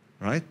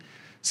 Right?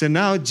 So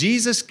now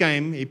Jesus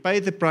came, he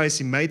paid the price,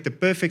 he made the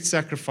perfect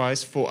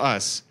sacrifice for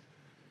us,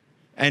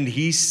 and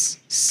he's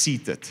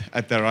seated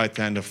at the right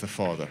hand of the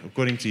Father,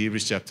 according to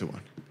Hebrews chapter 1.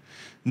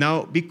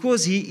 Now,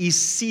 because he is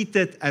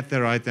seated at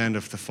the right hand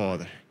of the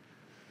Father,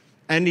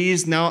 and he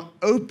has now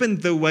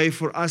opened the way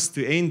for us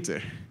to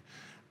enter,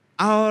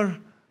 our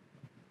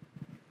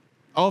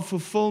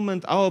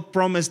fulfillment, our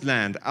promised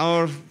land,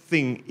 our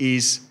thing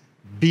is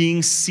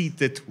being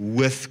seated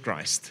with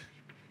Christ.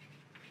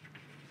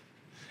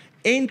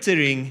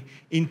 Entering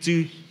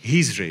into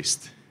his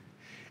rest.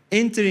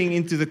 Entering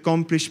into the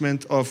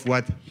accomplishment of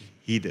what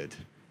he did.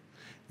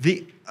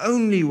 The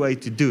only way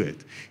to do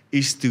it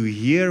is to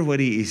hear what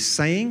he is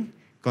saying,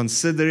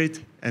 consider it,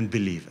 and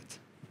believe it.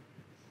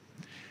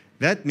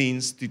 That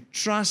means to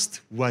trust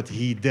what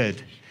he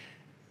did,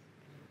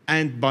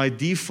 and by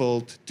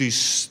default, to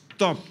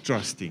stop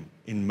trusting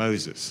in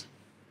Moses.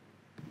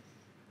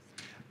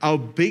 Our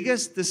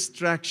biggest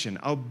distraction,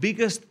 our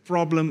biggest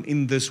problem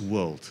in this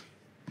world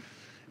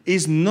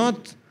is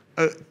not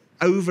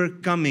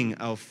overcoming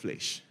our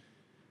flesh.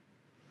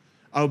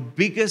 Our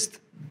biggest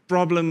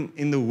problem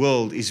in the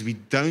world is we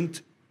don't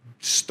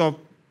stop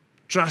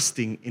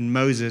trusting in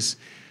Moses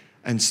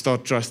and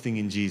start trusting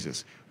in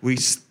Jesus. We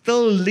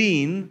still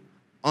lean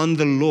on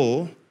the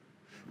law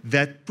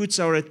that puts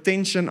our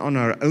attention on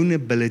our own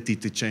ability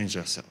to change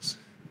ourselves.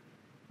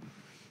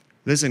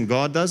 Listen,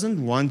 God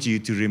doesn't want you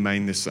to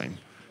remain the same.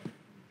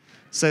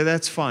 So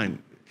that's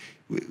fine.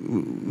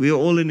 We are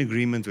all in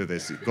agreement with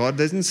this. God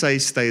doesn't say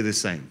stay the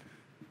same.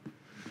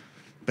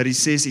 But he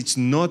says it's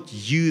not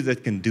you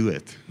that can do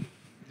it.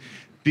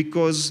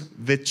 Because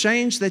the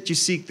change that you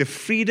seek, the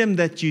freedom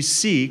that you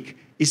seek,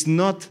 is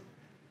not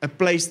a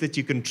place that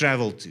you can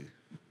travel to.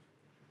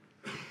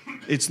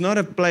 It's not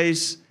a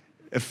place,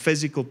 a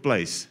physical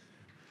place.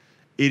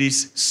 It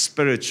is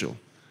spiritual.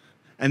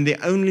 And the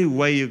only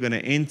way you're going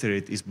to enter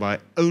it is by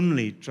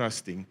only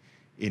trusting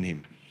in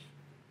him.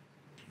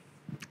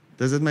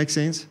 Does that make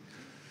sense?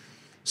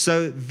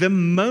 So the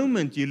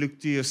moment you look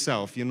to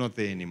yourself, you're not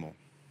there anymore.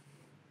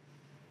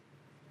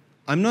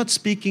 I'm not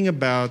speaking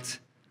about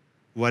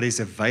what is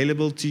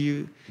available to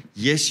you.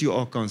 Yes, you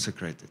are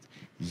consecrated.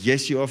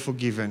 Yes, you are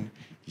forgiven.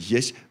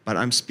 Yes, but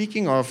I'm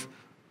speaking of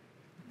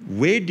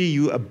where do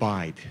you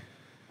abide?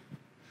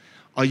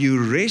 Are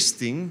you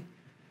resting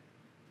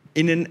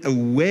in an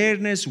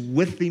awareness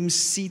with him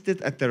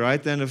seated at the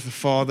right hand of the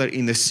Father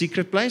in the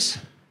secret place?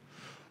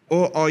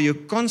 Or are you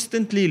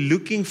constantly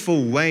looking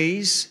for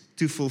ways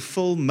to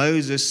fulfill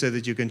Moses so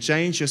that you can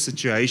change your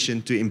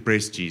situation to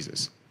impress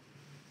Jesus?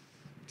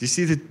 Do you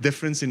see the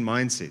difference in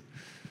mindset?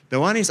 The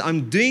one is,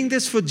 I'm doing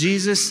this for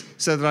Jesus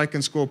so that I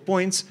can score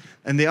points.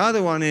 And the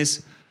other one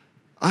is,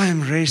 I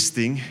am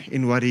resting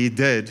in what he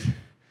did.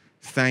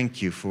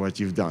 Thank you for what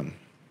you've done.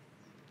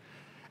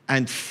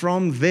 And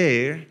from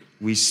there,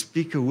 we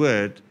speak a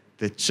word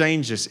that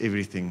changes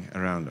everything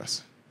around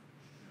us.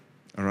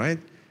 All right?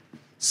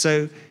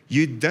 So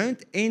you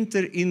don't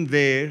enter in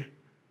there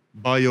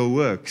by your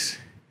works.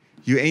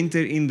 You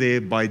enter in there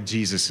by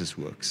Jesus'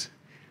 works.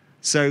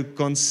 So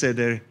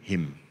consider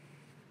him.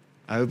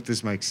 I hope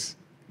this makes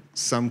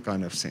some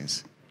kind of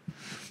sense.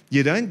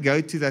 You don't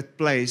go to that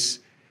place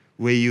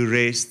where you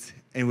rest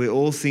and where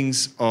all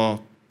things are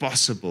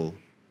possible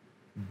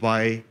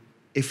by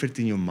effort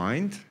in your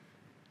mind,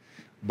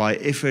 by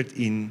effort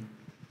in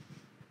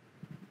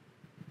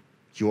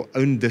your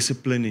own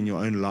discipline in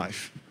your own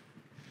life.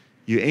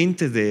 You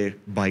enter there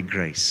by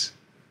grace.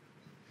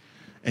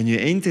 And you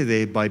enter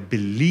there by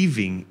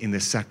believing in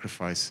the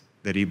sacrifice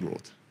that he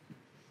brought.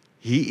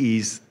 He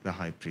is the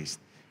high priest.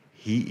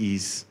 He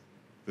is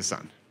the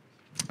Son.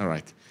 All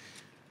right.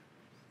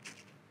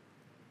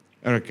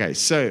 Okay,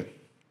 so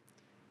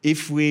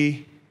if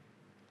we,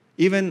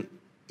 even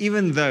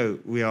though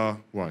we are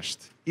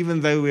washed,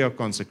 even though we are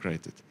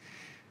consecrated,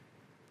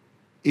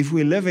 if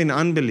we live in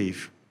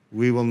unbelief,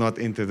 we will not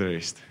enter the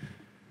rest.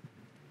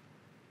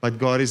 But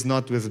God is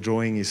not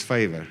withdrawing his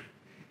favor.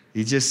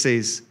 He just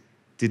says,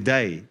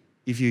 today,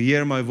 if you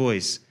hear my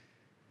voice,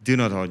 do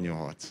not harden your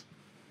hearts.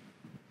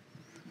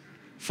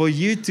 For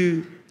you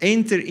to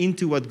enter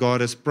into what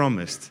God has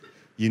promised,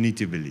 you need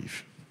to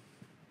believe.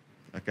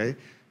 Okay?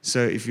 So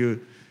if you're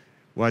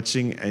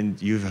watching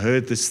and you've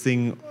heard this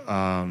thing,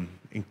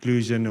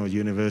 inclusion or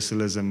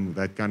universalism,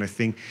 that kind of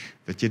thing,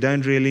 that you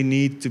don't really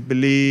need to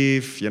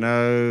believe,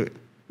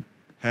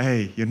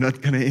 hey, you're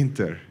not going to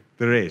enter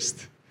the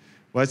rest.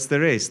 What's the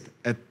rest?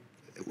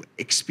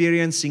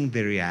 Experiencing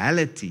the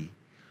reality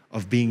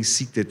of being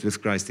seated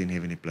with Christ in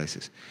heavenly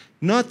places.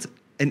 Not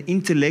an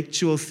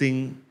intellectual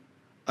thing,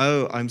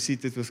 oh, I'm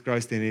seated with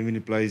Christ in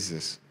heavenly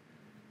places.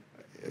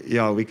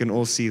 Yeah, we can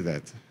all see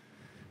that.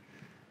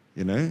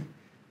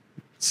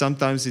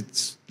 Sometimes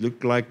it's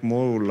look like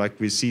more like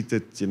we're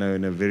seated, in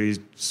a very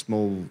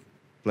small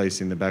place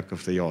in the back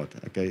of the yard,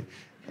 okay?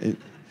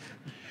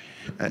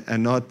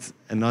 And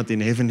not in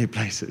heavenly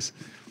places.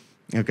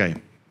 Okay.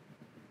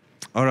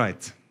 All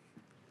right.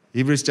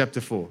 Hebrews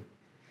chapter 4.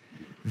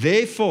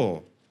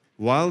 Therefore,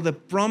 while the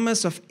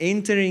promise of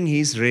entering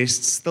his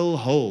rest still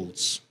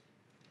holds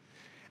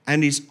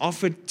and is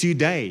offered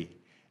today,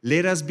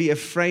 let us be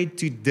afraid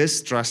to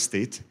distrust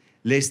it,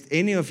 lest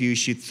any of you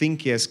should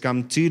think he has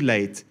come too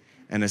late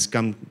and has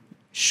come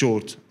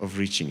short of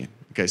reaching it.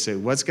 Okay, so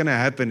what's going to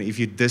happen if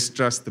you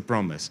distrust the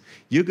promise?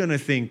 You're going to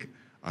think,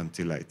 I'm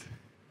too late.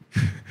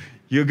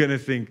 You're going to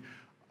think,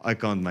 I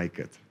can't make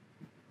it.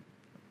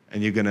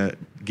 And you're going to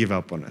give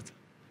up on it.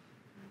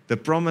 The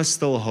promise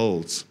still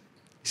holds.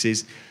 He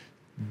says,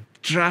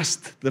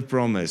 trust the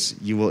promise,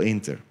 you will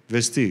enter.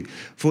 Verse 2,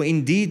 for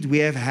indeed we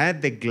have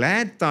had the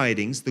glad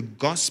tidings, the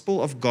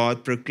gospel of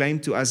God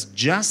proclaimed to us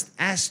just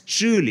as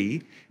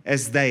truly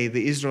as they,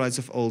 the Israelites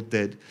of old,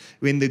 did,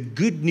 when the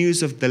good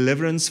news of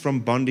deliverance from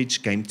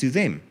bondage came to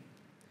them.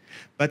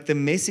 But the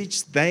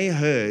message they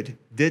heard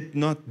did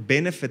not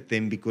benefit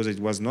them because it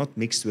was not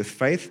mixed with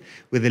faith,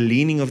 with the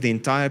leaning of the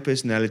entire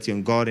personality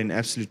on God in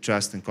absolute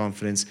trust and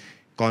confidence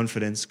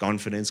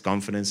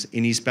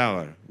in his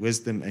power,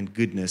 wisdom, and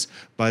goodness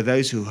by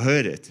those who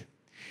heard it.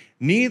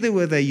 Neither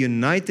were they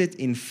united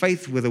in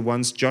faith with the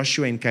ones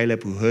Joshua and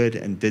Caleb who heard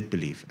and did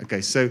believe.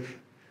 Okay, so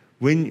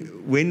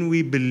when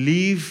we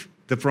believe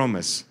the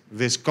promise,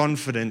 there's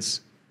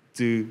confidence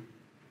to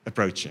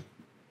approach him.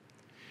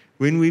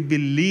 When we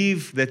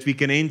believe that we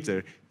can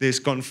enter, there's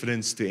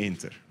confidence to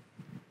enter.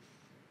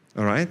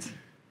 All right?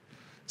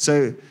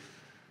 So,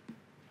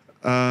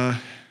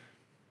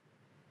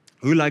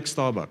 who likes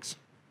Starbucks?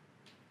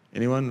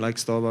 Anyone like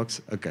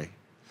Starbucks? Okay.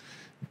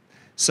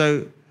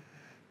 So,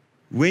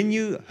 when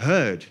you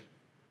heard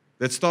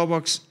that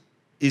Starbucks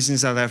is in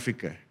South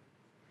Africa,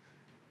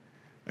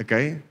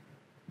 okay,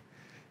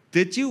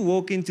 did you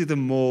walk into the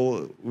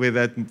mall where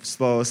that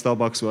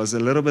Starbucks was a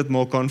little bit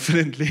more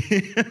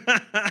confidently?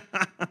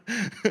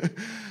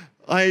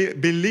 I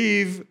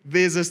believe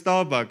there's a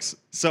Starbucks,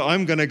 so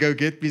I'm going to go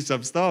get me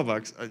some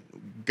Starbucks.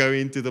 Go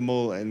into the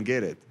mall and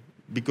get it.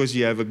 Because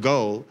you have a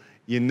goal,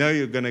 you know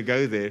you're going to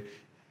go there.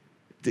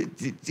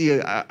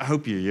 I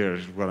hope you hear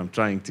what I'm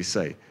trying to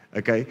say.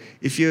 Okay?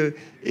 If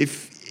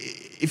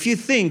you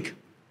think,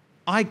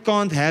 I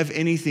can't have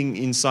anything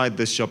inside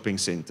this shopping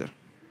center,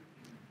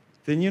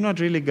 then you're not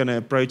really going to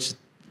approach it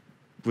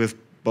with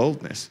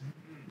boldness.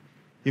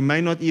 You may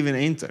not even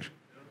enter.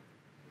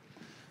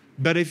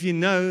 But if you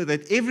know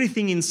that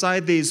everything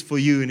inside there is for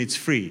you and it's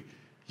free,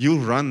 you'll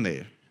run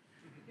there.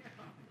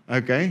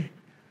 Okay?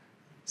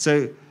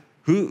 So,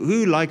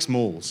 who likes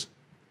malls?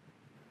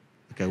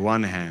 Okay,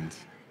 one hand.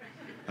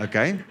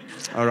 Okay?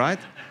 All right?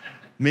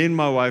 Me and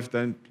my wife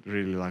don't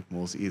really like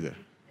malls either.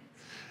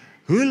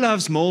 Who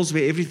loves malls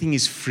where everything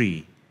is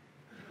free?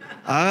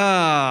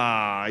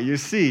 You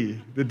see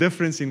the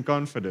difference in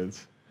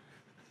confidence.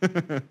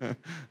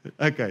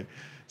 Okay,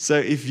 so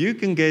if you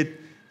can get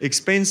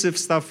expensive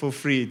stuff for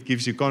free, it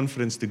gives you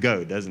confidence to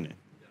go, doesn't it?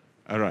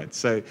 All right,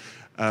 so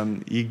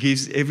he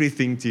gives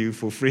everything to you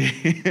for free.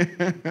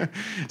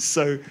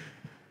 So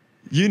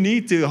you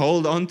need to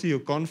hold on to your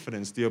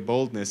confidence, to your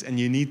boldness, and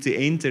you need to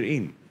enter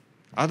in.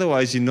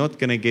 Otherwise, you're not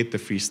going to get the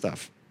free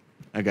stuff.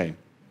 Okay.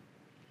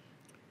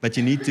 But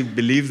you need to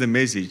believe the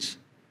message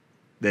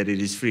that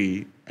it is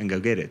free and go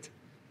get it.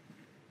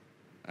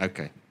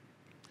 Okay.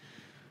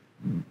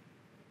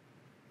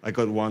 I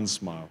got one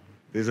smile.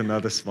 There's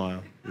another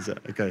smile. Is that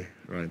okay?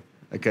 Right.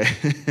 Okay.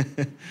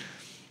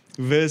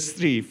 Verse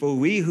 3, for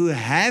we who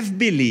have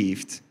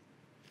believed,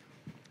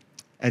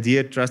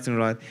 adhere, trust, and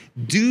rely,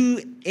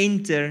 do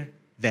enter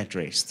that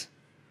rest,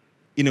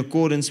 in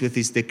accordance with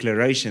his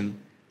declaration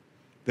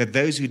that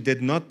those who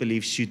did not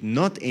believe should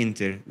not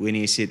enter, when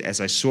he said, as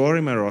I swore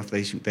in my wrath,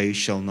 they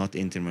shall not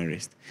enter my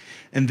rest.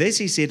 And this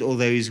he said,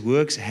 although his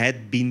works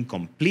had been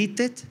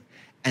completed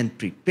and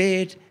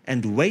prepared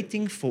and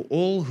waiting for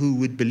all who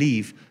would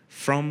believe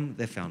from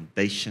the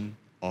foundation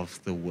of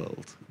the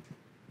world.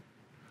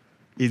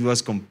 It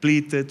was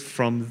completed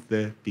from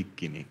the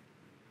beginning.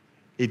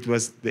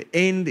 The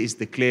end is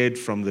declared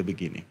from the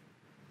beginning.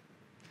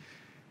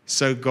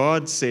 So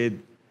God said,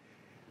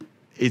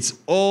 it's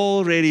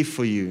all ready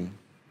for you.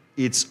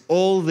 It's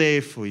all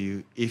there for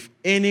you if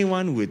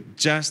anyone would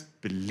just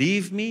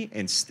believe me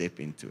and step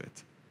into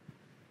it.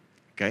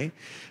 Okay?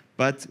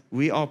 But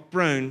we are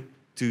prone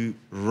to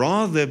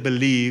rather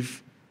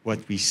believe what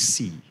we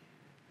see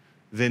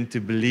than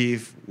to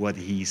believe what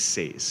he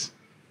says.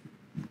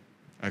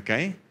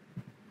 Okay?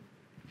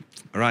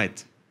 All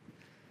right.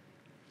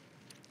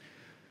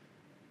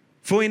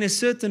 For in a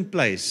certain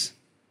place,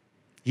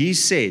 he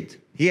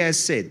has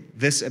said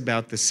this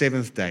about the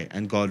seventh day,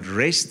 and God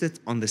rested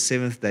on the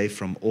seventh day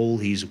from all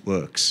his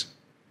works.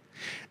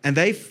 And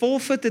they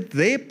forfeited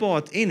their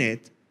part in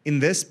it. In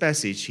this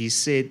passage, he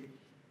said,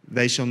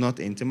 they shall not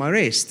enter my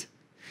rest.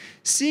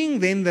 Seeing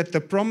then that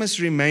the promise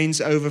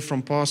remains over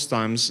from past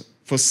times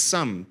for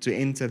some to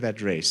enter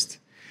that rest,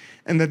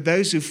 and that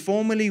those who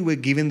formerly were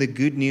given the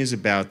good news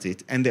about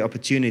it and the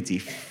opportunity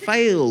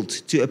failed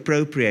to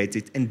appropriate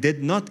it and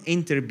did not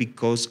enter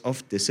because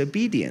of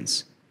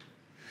disobedience.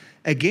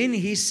 Again,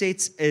 he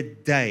sets a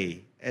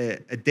day,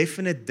 a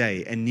definite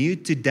day, a new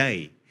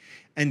today,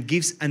 and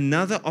gives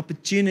another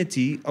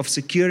opportunity of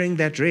securing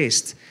that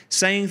rest,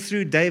 saying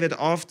through David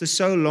after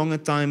so long a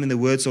time in the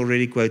words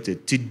already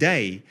quoted,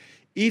 today,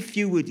 if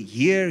you would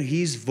hear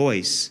his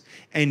voice,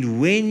 and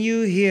when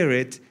you hear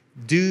it,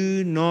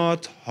 do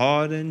not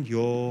harden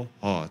your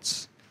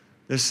hearts.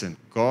 Listen,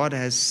 God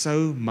has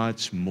so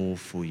much more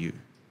for you,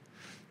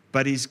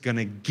 but he's going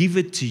to give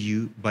it to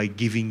you by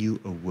giving you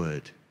a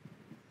word.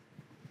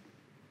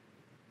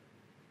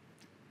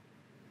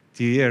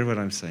 Do you hear what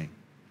I'm saying?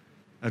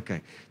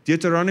 Okay.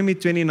 Deuteronomy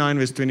 29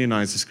 verse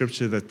 29 is a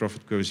scripture that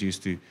Prophet Koos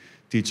used to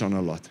teach on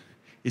a lot.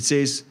 It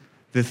says,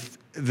 the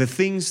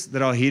things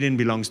that are hidden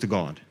belongs to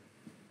God.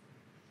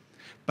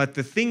 But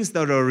the things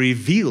that are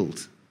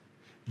revealed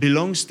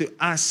belongs to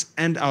us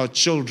and our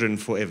children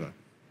forever.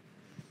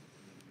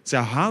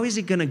 So how is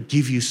he going to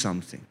give you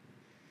something?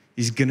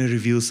 He's going to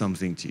reveal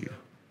something to you.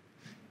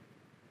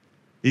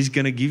 He's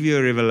going to give you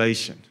a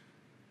revelation.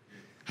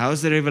 How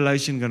is the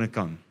revelation going to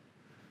come?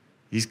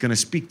 He's going to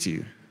speak to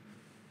you.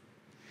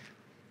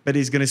 But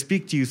he's going to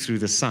speak to you through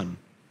the Son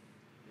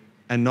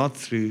and not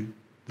through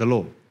the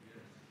law.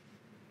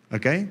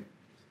 Okay?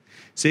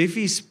 So if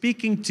he's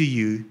speaking to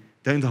you,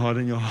 don't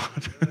harden your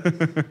heart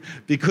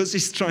because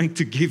he's trying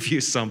to give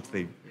you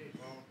something.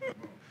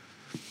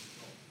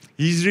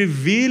 He's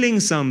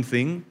revealing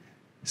something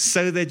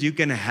so that you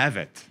can have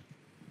it.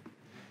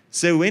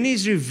 So when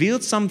he's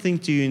revealed something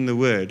to you in the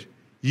Word,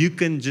 you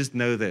can just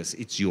know this,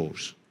 it's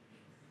yours.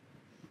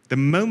 The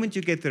moment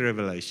you get the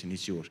revelation,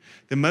 it's yours.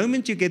 The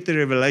moment you get the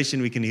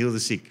revelation, we can heal the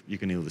sick, you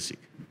can heal the sick.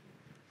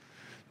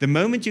 The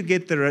moment you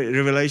get the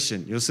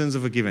revelation, your sins are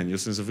forgiven, your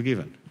sins are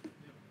forgiven.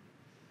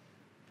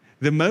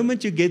 The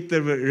moment you get the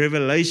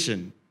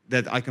revelation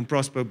that I can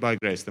prosper by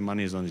grace, the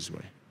money is on its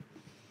way.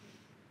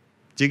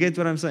 Do you get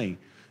what I'm saying?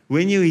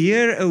 When you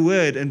hear a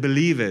word and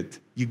believe it,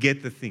 you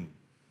get the thing.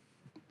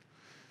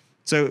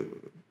 So,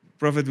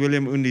 Prophet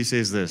William Undi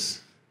says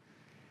this.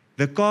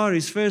 The car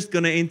is first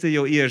going to enter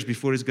your ears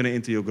before it's going to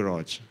enter your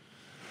garage.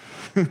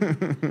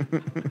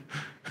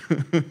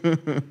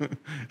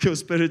 Your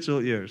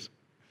spiritual ears.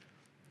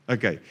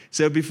 Okay,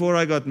 so before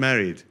I got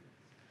married,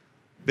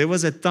 there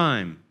was a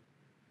time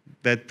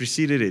that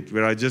preceded it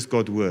where I just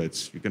got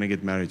words. You're going to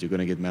get married, you're going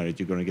to get married,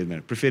 you're going to get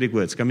married. Prophetic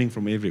words coming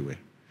from everywhere.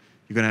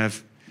 You're going to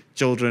have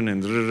children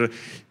and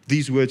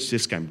these words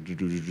just came.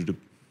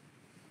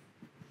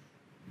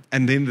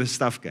 And then the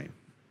stuff came.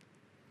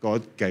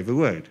 God gave a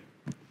word.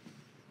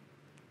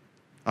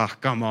 Ah,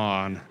 come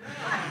on.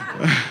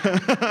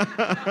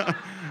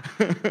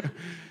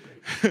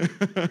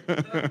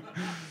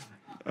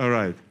 All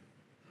right.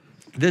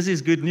 This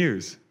is good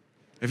news.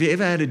 Have you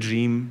ever had a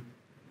dream?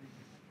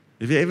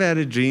 Have you ever had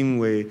a dream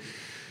where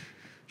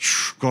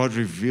God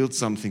revealed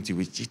something to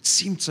you? It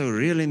seemed so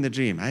real in the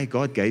dream. Hey,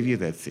 God gave you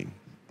that thing.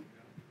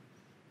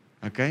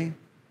 Okay?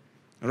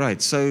 All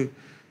right, so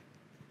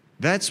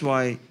that's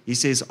why he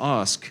says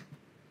ask.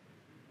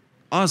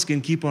 Ask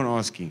and keep on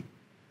asking.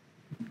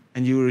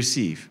 And you will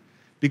receive.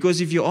 Because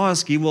if you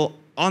ask, he will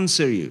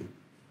answer you.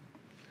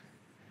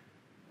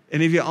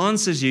 And if he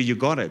answers you, you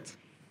got it.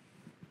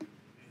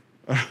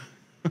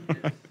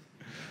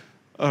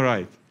 All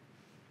right.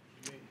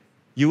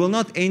 You will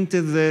not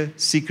enter the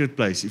secret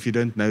place if you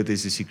don't know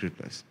there's a secret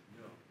place.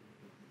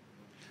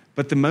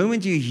 But the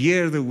moment you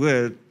hear the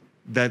word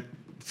that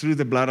through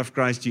the blood of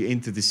Christ you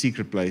enter the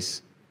secret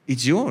place,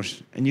 it's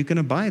yours and you can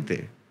abide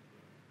there.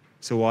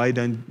 So why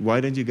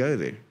don't you go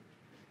there?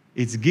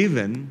 It's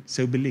given,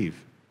 so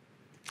believe.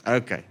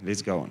 Okay,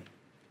 let's go on.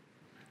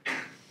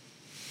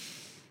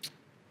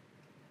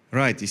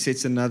 Right, he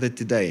sets another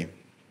today.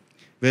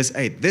 Verse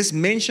 8, this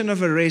mention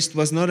of a rest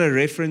was not a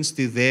reference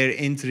to their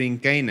entering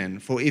Canaan,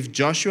 for if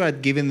Joshua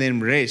had given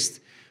them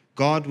rest,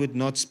 God would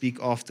not speak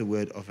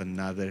afterward of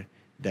another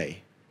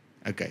day.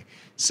 Okay,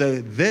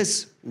 so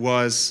this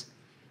was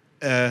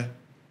a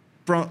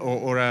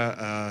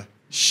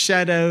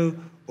shadow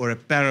or a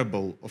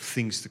parable of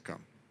things to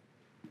come.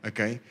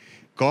 Okay?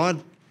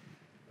 God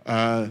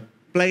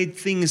played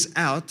things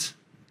out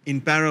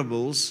in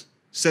parables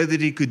so that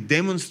he could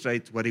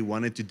demonstrate what he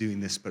wanted to do in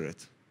the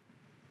Spirit.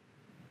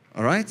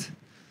 All right?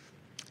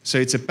 So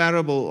it's a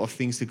parable of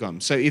things to come.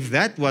 So if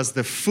that was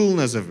the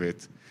fullness of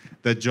it,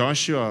 that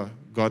Joshua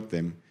got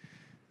them,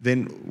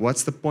 then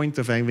what's the point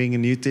of having a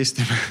New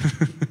Testament?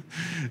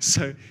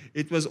 So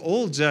it was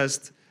all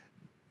just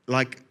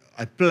like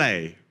a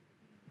play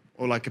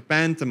or like a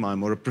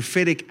pantomime or a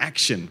prophetic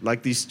action,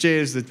 like these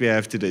chairs that we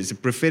have today. It's a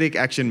prophetic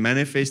action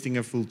manifesting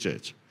a full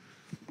church.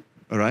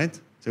 All right?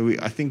 So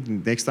I think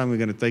next time we're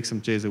going to take some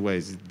chairs away.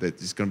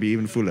 It's going to be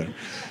even fuller.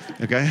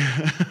 Okay?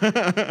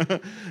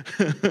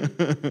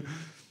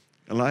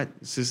 All right?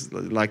 It's just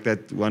like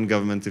that one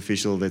government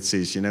official that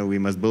says, we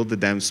must build the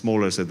dam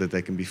smaller so that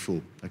they can be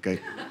full. Okay?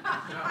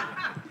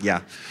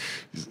 Yeah.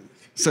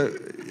 So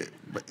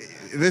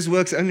this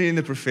works only in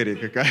the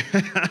prophetic, okay?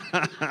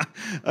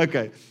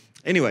 Okay.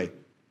 Anyway.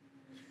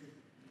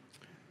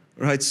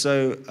 Right,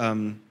 so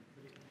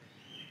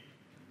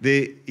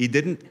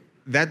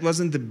that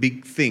wasn't the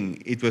big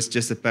thing. It was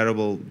just a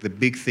parable. The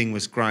big thing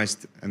was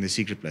Christ and the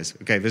secret place.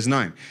 Okay, verse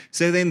 9.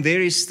 So then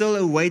there is still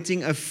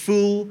awaiting a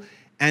full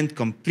and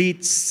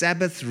complete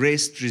Sabbath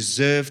rest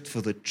reserved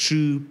for the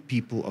true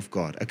people of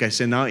God. Okay,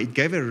 so now it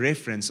gave a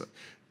reference.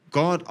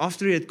 God,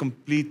 after he had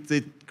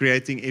completed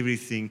creating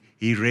everything,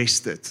 he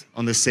rested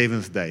on the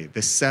seventh day,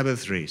 the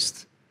Sabbath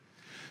rest.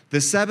 The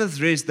Sabbath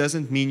rest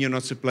doesn't mean you're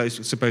not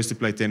supposed to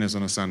play tennis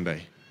on a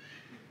Sunday.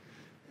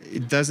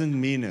 It doesn't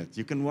mean it.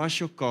 You can wash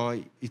your car,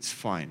 it's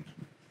fine.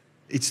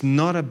 It's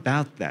not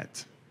about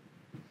that.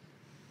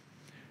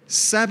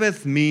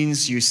 Sabbath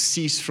means you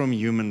cease from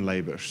human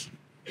labors.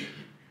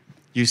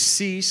 You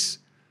cease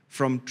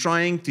from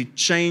trying to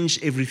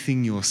change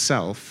everything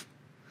yourself,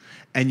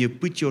 and you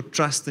put your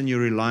trust and your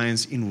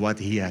reliance in what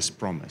he has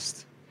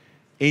promised.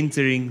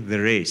 Entering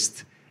the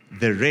rest.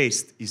 The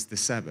rest is the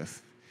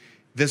Sabbath.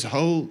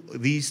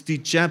 These 2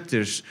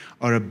 chapters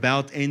are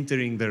about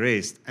entering the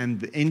rest,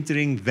 and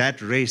entering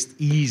that rest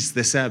is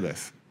the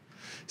Sabbath.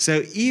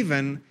 So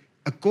even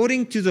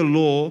according to the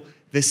law,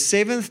 the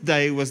 7th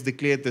day was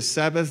declared the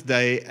Sabbath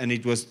day, and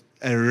it was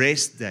a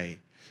rest day.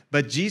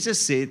 But Jesus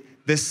said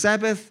the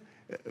Sabbath,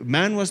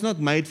 man was not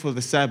made for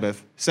the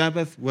Sabbath.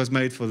 Sabbath was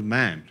made for the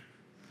man.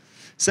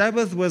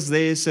 Sabbath was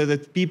there so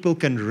that people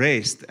can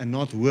rest and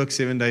not work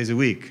 7 days a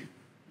week.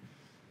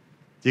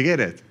 Do you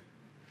get it?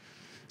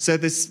 So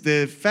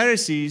the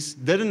Pharisees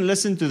didn't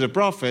listen to the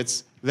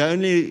prophets. They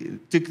only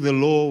took the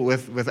law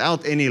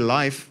without any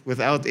life,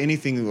 without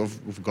anything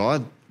of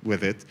God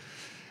with it.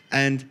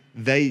 And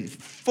they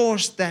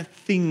forced that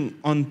thing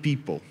on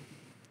people.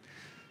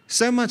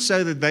 So much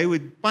so that they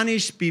would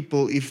punish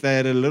people if they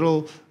had a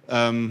little,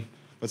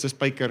 what's a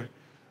spiker?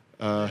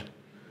 A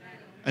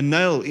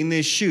nail in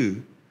their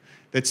shoe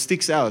that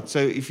sticks out. So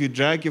if you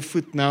drag your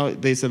foot now,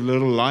 there's a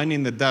little line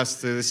in the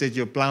dust. So they said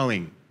you're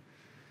plowing.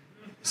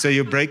 So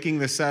you're breaking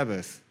the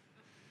Sabbath.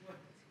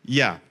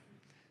 Yeah.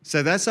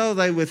 So that's how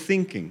they were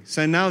thinking.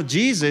 So now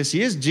here's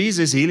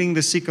Jesus healing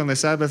the sick on the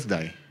Sabbath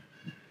day.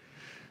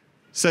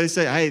 So they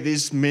say, hey,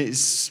 there's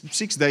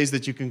 6 days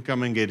that you can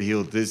come and get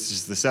healed. This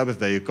is the Sabbath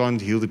day. You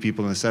can't heal the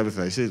people on the Sabbath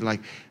day. So it's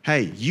like,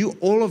 hey,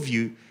 all of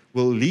you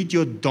will lead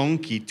your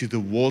donkey to the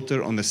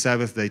water on the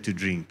Sabbath day to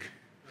drink.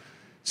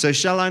 So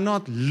shall I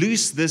not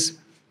loose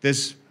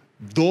this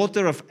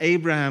daughter of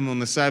Abraham on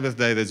the Sabbath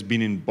day that's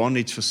been in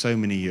bondage for so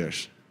many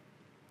years?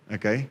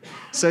 Okay?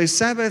 So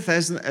Sabbath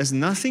has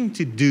nothing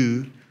to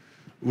do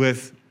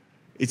with,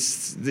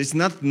 there's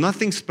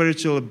nothing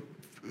spiritual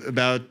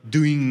about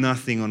doing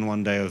nothing on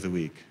one day of the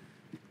week.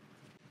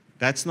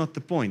 That's not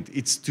the point.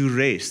 It's to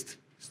rest.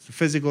 It's to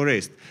physical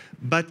rest.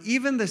 But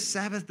even the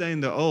Sabbath day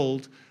in the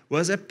old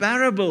was a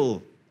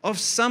parable of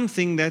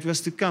something that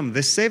was to come. The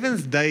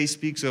 7th day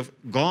speaks of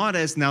God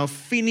has now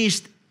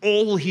finished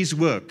all his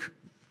work.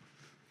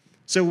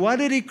 So what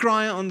did he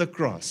cry on the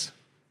cross?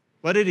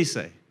 What did he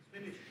say?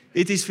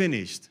 It is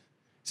finished.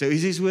 So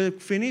is his work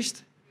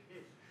finished?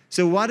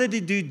 So what did he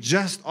do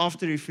just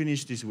after he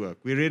finished his work?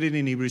 We read it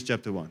in Hebrews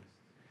chapter 1.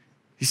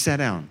 He sat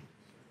down.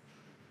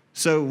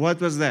 So what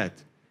was that?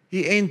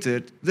 He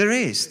entered the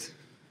rest.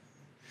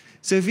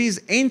 So if he's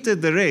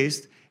entered the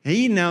rest,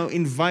 he now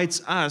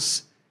invites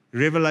us,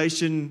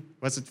 Revelation,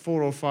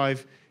 4 or 5,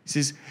 he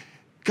says,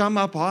 come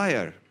up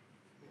higher.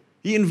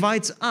 He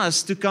invites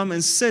us to come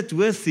and sit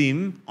with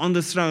him on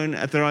the throne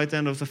at the right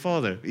hand of the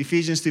Father.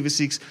 Ephesians 2 verse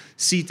 6,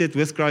 seated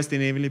with Christ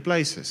in heavenly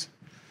places.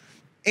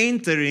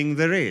 Entering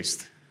the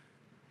rest.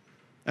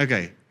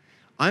 Okay,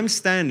 I'm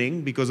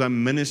standing because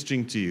I'm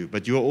ministering to you,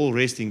 but you're all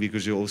resting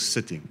because you're all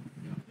sitting.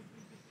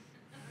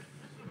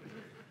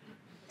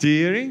 Do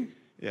you hearing?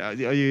 Yeah, are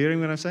you hearing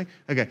what I'm saying?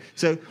 Okay,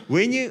 so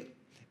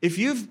if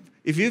you've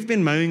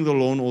been mowing the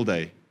lawn all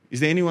day, is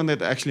there anyone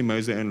that actually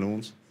mows their own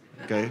lawns?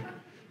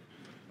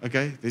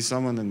 Okay, there's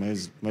someone that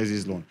mows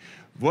his lawn.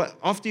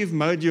 After you've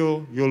mowed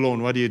your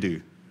lawn, what do you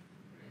do?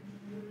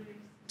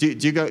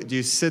 Do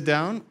you sit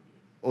down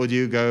or do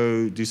you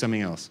go do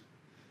something else?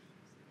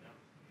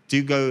 Do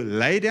you go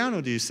lay down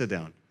or do you sit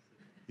down?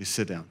 You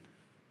sit down.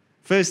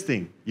 First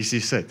thing, you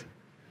sit.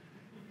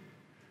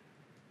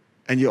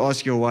 And you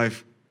ask your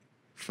wife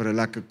for a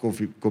lekker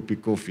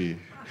coffee.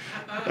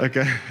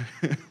 Okay.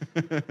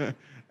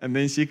 And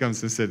then she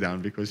comes and sit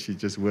down because she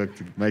just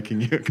worked making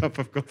you a cup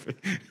of coffee.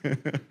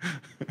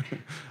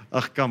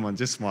 Oh, come on,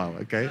 just smile,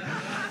 okay?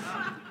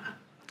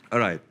 All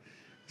right.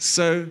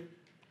 So,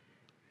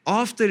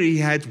 after he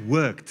had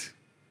worked,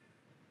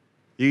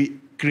 he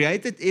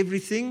created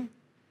everything,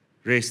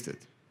 rested.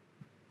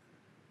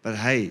 But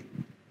hey,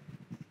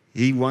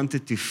 he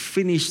wanted to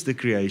finish the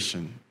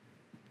creation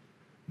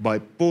by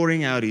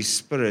pouring out his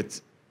Spirit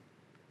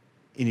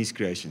in his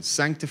creation,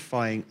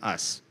 sanctifying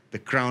us, the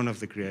crown of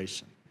the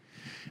creation,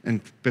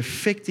 and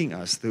perfecting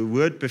us. The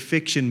word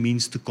perfection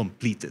means to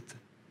complete it.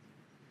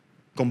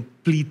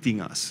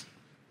 Completing us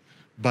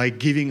by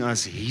giving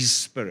us his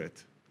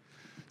Spirit.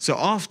 So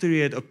after he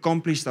had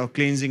accomplished our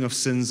cleansing of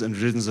sins and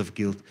riddance of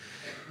guilt,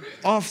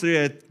 after he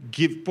had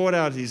poured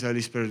out his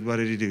Holy Spirit, what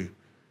did he do?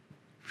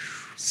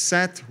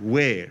 Sat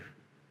where?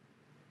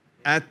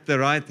 At the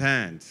right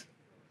hand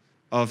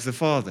of the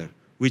Father,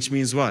 which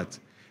means what?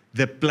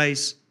 The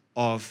place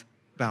of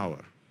power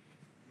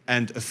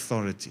and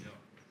authority.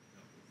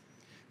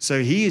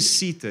 So he is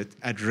seated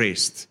at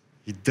rest.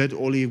 He did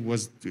all he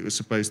was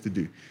supposed to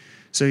do.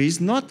 So he's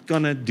not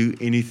going to do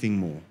anything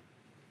more.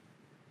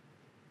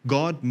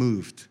 God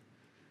moved.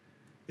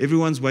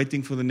 Everyone's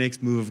waiting for the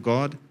next move of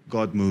God.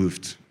 God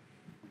moved.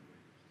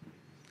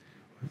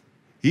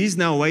 He's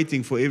now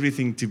waiting for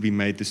everything to be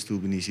made the stool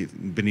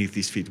beneath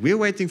his feet. We're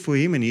waiting for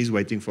him and he's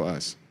waiting for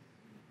us.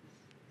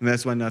 And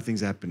that's why nothing's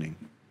happening.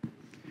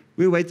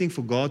 We're waiting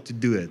for God to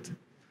do it.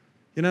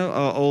 You know,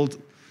 our old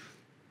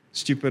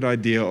stupid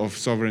idea of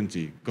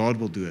sovereignty. God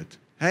will do it.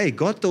 Hey,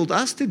 God told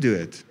us to do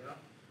it.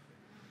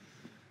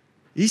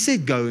 He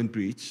said, go and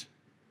preach.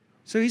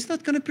 So he's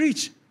not going to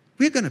preach.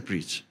 We're going to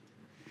preach.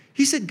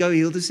 He said, go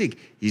heal the sick.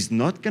 He's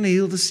not going to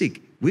heal the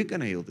sick. We're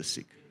going to heal the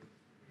sick.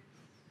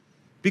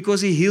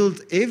 Because he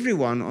healed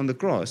everyone on the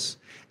cross.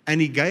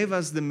 And he gave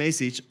us the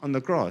message on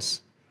the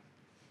cross.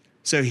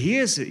 So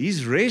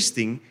he's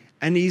resting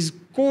and he's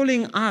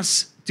calling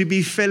us to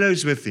be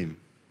fellows with him.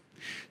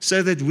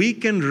 So that we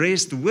can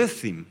rest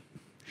with him.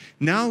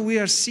 Now we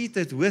are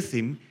seated with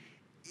him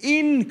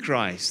in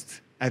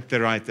Christ at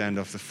the right hand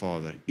of the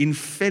Father. In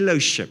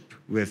fellowship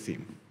with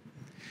him.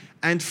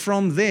 And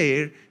from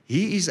there,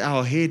 he is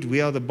our head,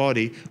 we are the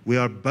body. We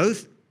are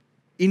both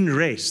in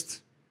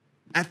rest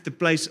at the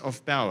place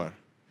of power.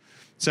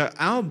 So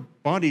our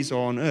bodies are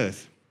on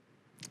earth.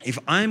 If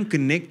I'm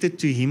connected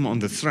to him on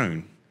the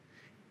throne,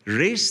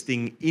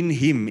 resting in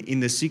him in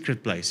the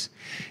secret place,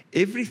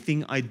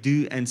 everything I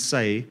do and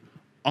say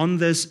on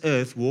this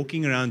earth,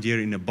 walking around here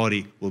in a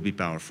body, will be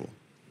powerful.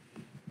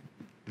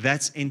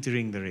 That's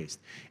entering the rest.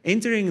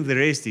 Entering the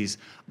rest is,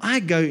 I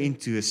go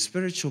into a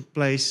spiritual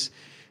place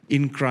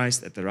in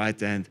Christ at the right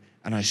hand,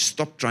 and I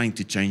stop trying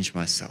to change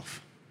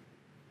myself.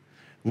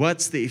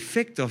 What's the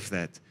effect of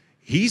that?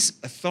 His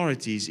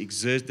authority is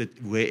exerted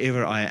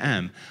wherever I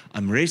am.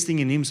 I'm resting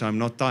in him, so I'm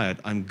not tired.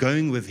 I'm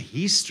going with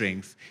his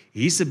strength,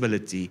 his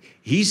ability,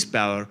 his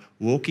power,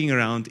 walking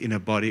around in a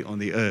body on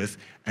the earth,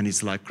 and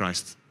it's like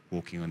Christ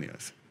walking on the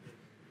earth.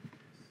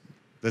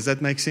 Does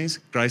that make sense?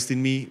 Christ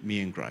in me,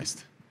 me in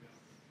Christ.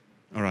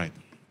 All right.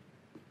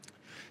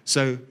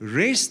 So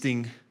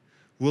resting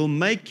will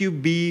make you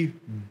be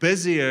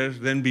busier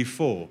than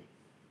before,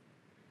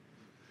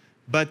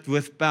 but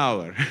with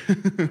power.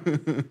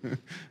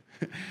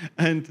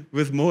 And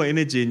with more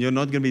energy, and you're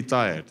not going to be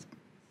tired.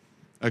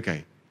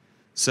 Okay,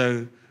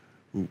 so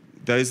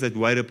those that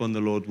wait upon the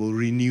Lord will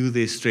renew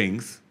their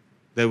strength.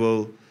 They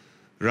will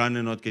run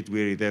and not get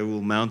weary. They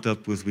will mount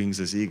up with wings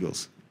as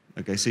eagles.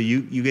 Okay, so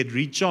you get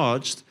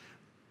recharged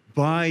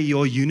by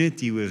your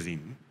unity with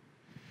him.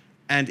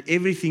 And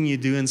everything you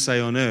do and say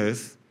on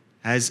earth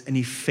has an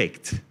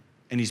effect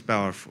and is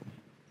powerful.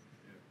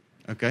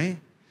 Okay?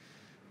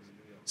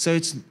 So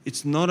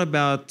it's not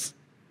about,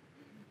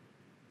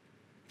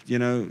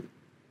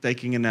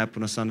 taking a nap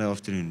on a Sunday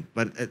afternoon.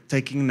 But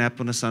taking a nap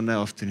on a Sunday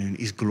afternoon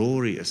is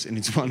glorious and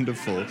it's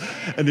wonderful.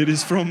 And it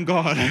is from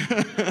God.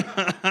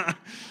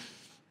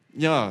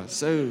 Yeah,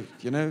 so,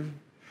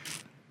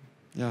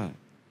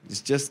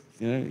 it's just,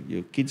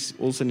 your kids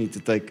also need to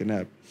take a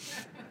nap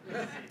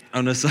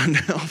on a Sunday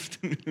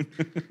afternoon.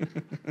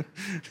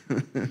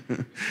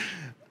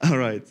 All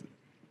right.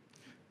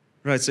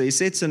 Right, so he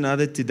sets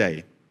another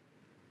today.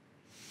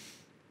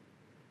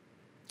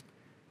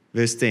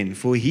 Verse 10,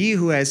 for he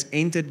who has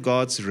entered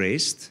God's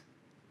rest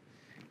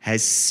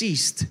has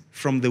ceased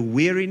from the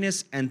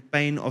weariness and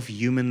pain of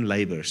human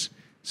labors.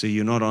 So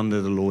you're not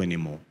under the law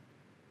anymore.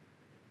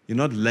 You're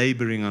not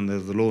laboring under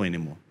the law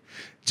anymore.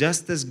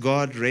 Just as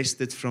God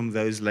rested from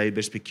those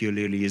labors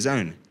peculiarly his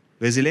own.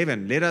 Verse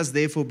 11, let us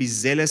therefore be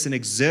zealous and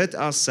exert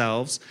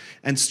ourselves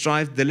and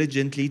strive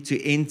diligently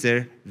to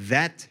enter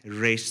that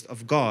rest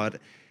of God,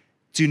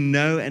 to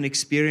know and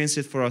experience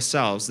it for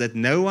ourselves, that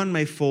no one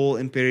may fall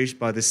and perish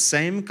by the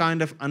same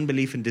kind of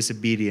unbelief and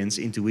disobedience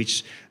into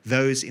which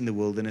those in the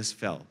wilderness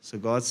fell. So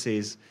God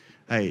says,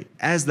 Hey,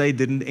 as they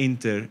didn't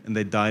enter and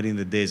they died in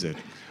the desert,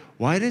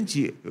 why don't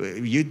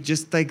you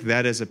just take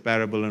that as a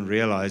parable and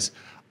realize,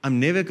 I'm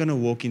never going to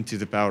walk into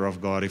the power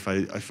of God if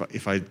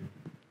I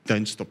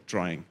don't stop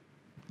trying.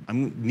 I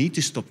need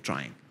to stop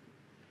trying.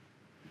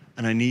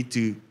 And I need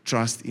to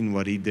trust in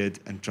what He did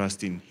and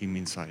trust in Him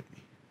inside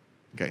me.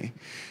 Okay?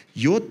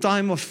 Your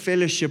time of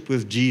fellowship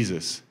with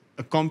Jesus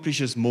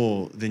accomplishes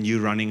more than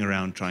you running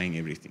around trying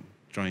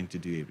to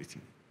do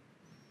everything.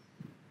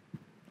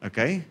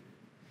 Okay?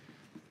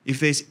 If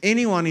there's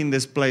anyone in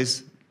this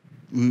place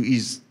who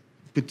is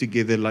put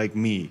together like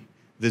me,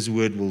 this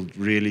word will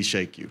really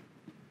shake you.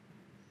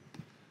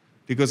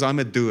 Because I'm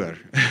a doer.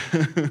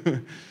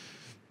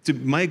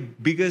 My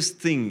biggest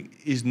thing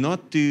is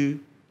not to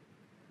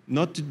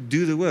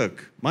do the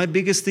work. My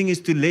biggest thing is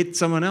to let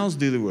someone else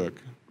do the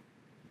work.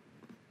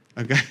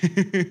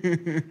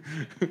 Okay?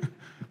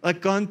 I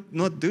can't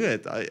not do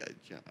it. I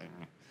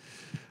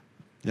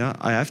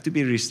have to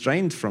be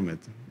restrained from it.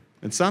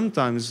 And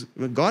sometimes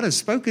God has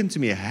spoken to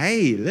me,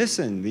 hey,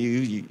 listen,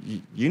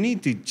 you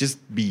need to just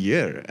be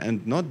here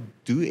and not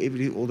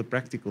do all the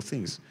practical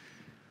things.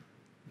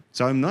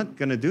 So I'm not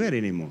going to do it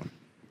anymore.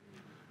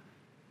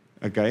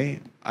 Okay?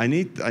 I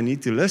need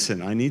to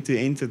listen. I need to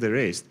enter the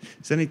rest.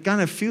 So it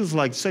kind of feels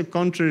like so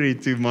contrary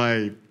to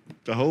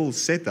the whole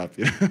setup.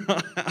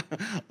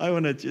 I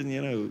want to just,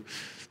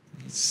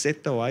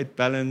 set the white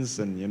balance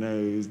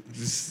and,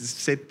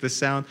 set the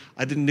sound.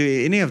 I didn't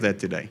do any of that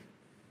today.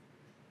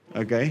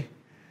 Okay?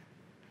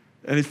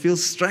 And it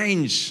feels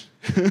strange.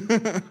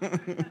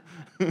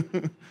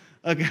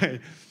 Okay.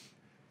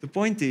 The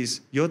point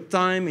is, your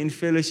time in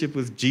fellowship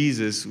with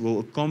Jesus will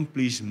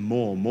accomplish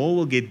more. More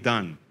will get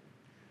done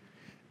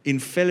in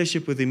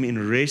fellowship with Him,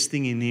 in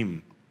resting in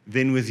Him,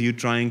 than with you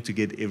trying to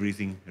get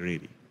everything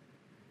ready.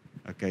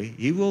 Okay?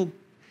 He will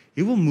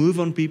move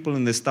on people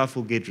and the stuff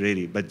will get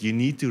ready, but you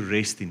need to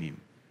rest in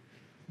Him.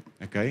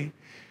 Okay?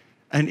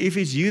 And if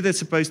it's you that's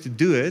supposed to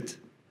do it,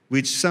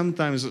 which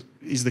sometimes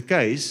is the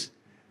case,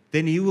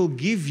 then He will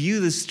give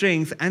you the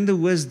strength and the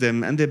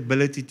wisdom and the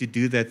ability to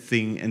do that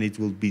thing, and it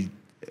will be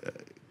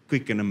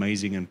quick and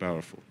amazing and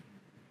powerful.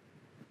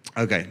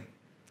 Okay.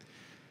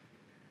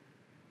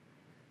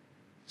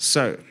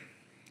 So,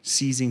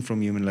 ceasing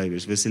from human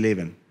labors, verse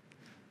 11.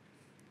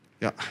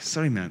 Yeah,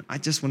 sorry, man. I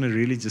just want to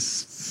really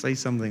just say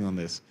something on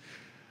this.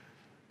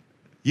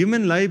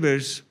 Human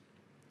labors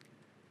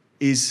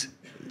is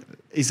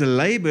a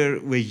labor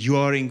where you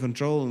are in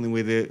control and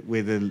where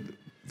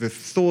the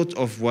thought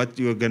of what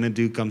you are going to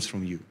do comes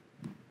from you.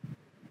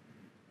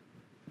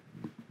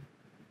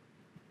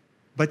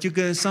 But you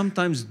can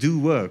sometimes do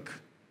work.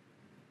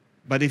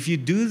 But if you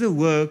do the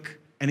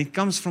work and it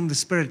comes from the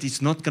Spirit,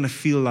 it's not going to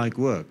feel like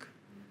work.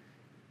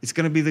 It's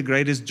going to be the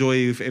greatest joy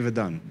you've ever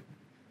done.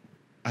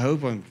 I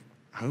hope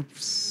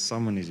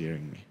someone is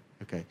hearing me.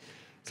 Okay.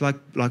 It's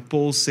like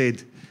Paul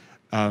said,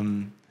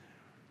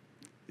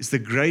 it's the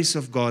grace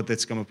of God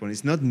that's come upon.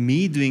 It's not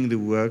me doing the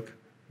work,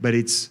 but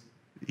it's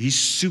His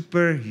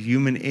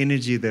superhuman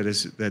energy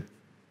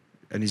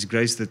and His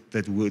grace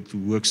that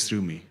works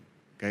through me.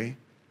 Okay?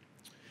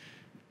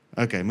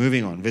 Okay,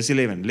 moving on. Verse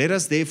 11. Let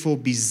us therefore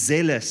be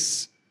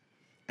zealous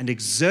and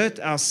exert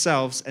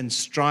ourselves and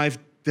strive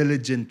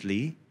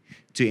diligently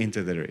to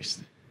enter the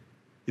rest.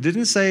 It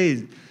didn't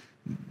say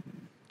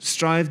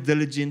strive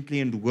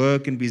diligently and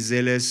work and be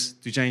zealous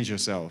to change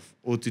yourself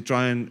or to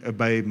try and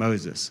obey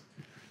Moses.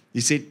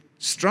 He said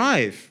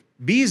strive,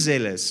 be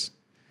zealous,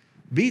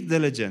 be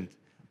diligent,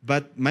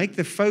 but make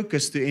the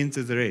focus to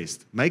enter the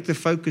rest. Make the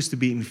focus to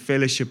be in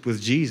fellowship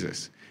with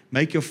Jesus.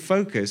 Make your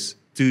focus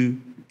to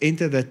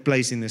enter that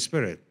place in the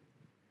Spirit.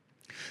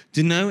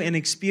 To know and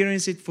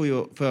experience it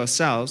for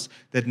ourselves,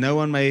 that no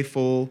one may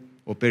fall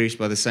or perish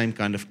by the same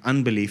kind of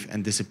unbelief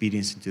and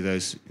disobedience into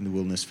those in the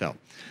wilderness fell.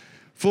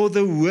 For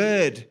the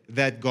word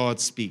that God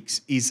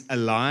speaks is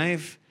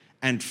alive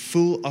and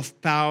full of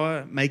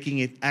power, making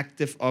it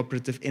active,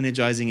 operative,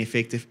 energizing,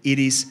 effective. It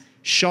is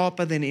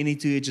sharper than any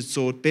two-edged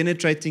sword,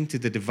 penetrating to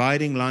the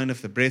dividing line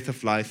of the breath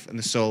of life and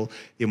the soul,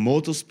 the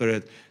immortal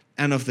spirit,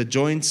 and of the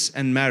joints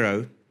and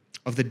marrow,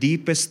 of the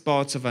deepest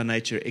parts of our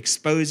nature,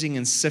 exposing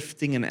and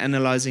sifting and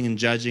analyzing and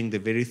judging the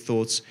very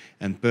thoughts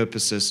and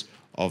purposes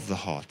of the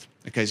heart.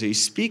 Okay, so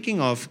he's speaking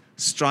of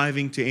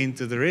striving to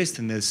enter the rest,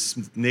 and this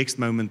next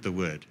moment, the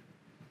word.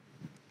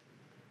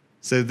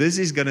 So this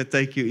is going to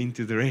take you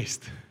into the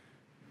rest.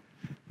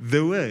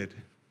 The word.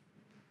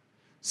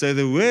 So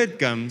the word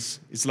comes,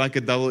 it's like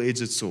a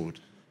double-edged sword.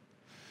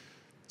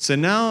 So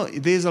now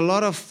there's a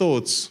lot of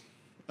thoughts,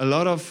 a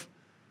lot of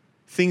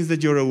things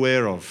that you're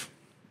aware of,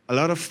 a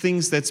lot of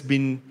things that's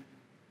been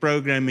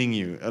programming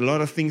you, a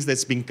lot of things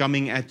that's been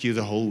coming at you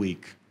the whole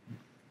week.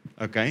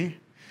 Okay?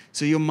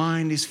 So your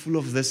mind is full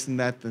of this and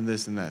that and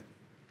this and that.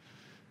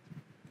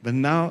 But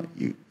now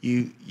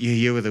you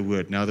hear with the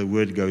word. Now the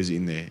word goes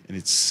in there and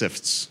it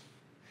sifts.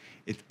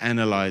 It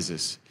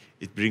analyzes.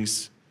 It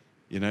brings,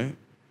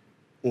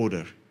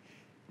 order.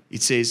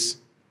 It says,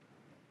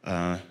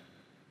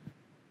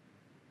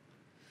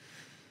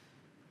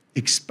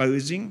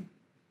 exposing.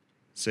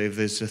 So if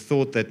there's a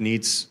thought that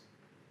needs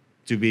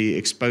to be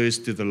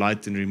exposed to the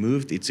light and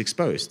removed, it's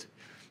exposed.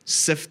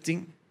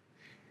 Sifting,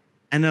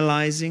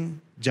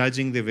 analyzing,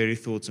 judging the very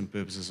thoughts and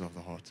purposes of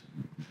the heart.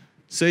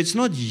 So it's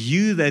not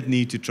you that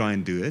need to try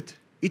and do it.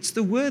 It's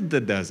the Word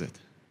that does it.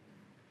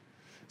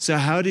 So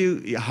how do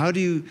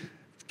you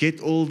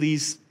get all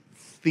these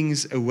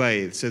things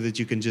away so that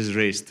you can just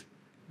rest?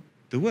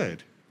 The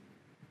Word.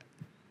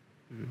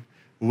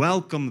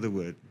 Welcome the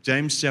Word.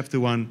 James chapter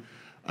 1,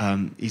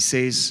 he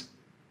says,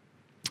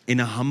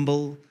 in a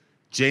humble,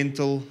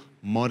 gentle,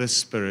 modest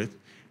spirit,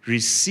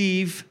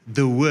 receive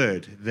the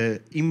Word,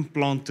 the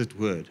implanted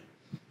Word,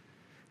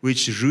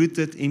 which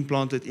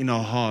implanted in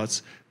our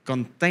hearts,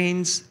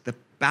 contains the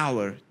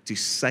power to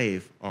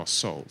save our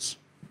souls.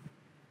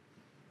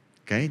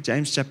 Okay,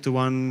 James chapter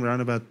 1,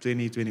 around about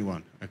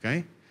 21.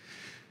 Okay?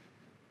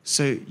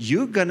 So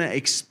you're going to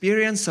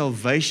experience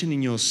salvation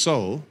in your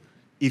soul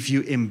if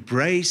you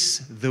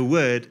embrace the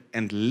Word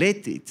and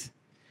let it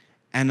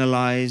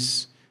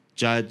analyze,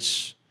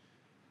 judge,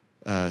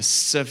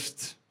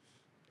 sift,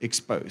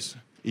 expose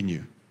in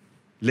you.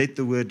 Let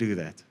the Word do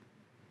that.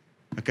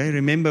 Okay,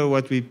 remember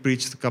what we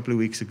preached a couple of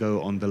weeks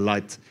ago on the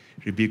light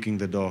rebuking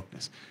the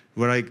darkness.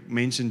 What I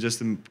mentioned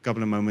just a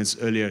couple of moments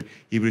earlier,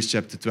 Hebrews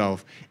chapter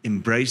 12,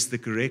 embrace the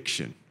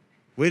correction.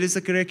 Where is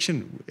the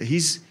correction?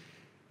 His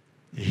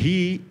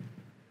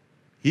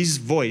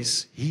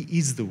voice, He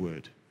is the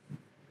Word.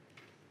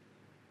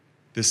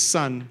 The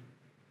Son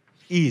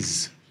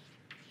is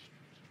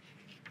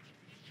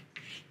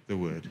the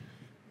Word.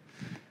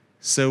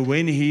 So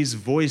when His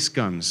voice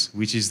comes,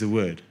 which is the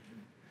Word,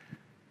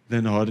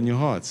 then harden your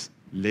hearts.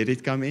 Let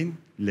it come in,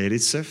 let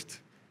it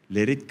sift,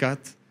 let it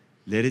cut,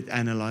 let it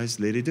analyze,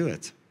 let it do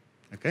it.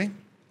 Okay?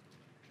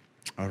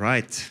 All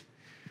right.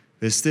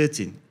 Verse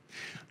 13.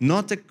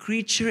 Not a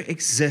creature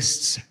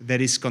exists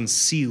that is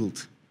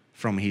concealed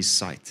from His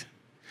sight,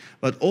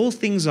 but all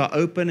things are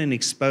open and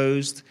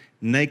exposed,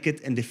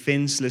 naked and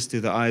defenseless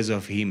to the eyes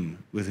of Him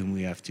with whom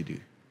we have to do.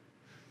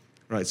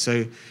 Right,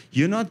 so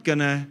you're not going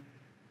to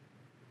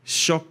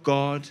shock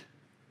God.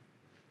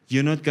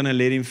 You're not going to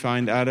let Him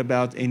find out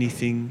about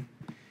anything.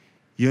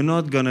 You're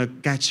not going to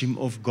catch Him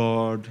off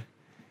guard.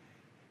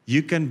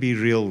 You can be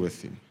real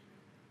with Him.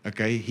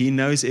 Okay? He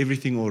knows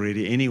everything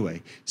already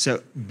anyway.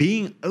 So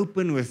being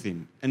open with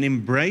Him and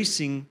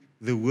embracing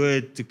the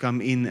Word to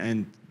come in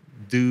and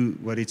do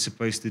what it's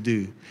supposed to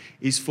do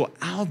is for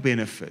our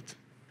benefit.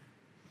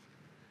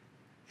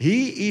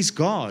 He is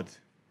God.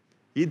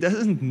 He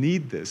doesn't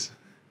need this.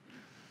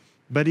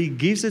 But He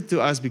gives it to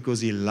us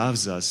because He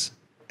loves us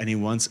and He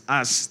wants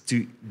us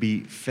to be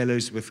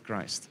fellows with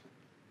Christ.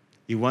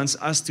 He wants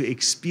us to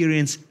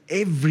experience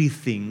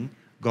everything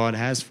God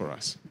has for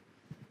us.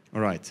 All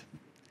right.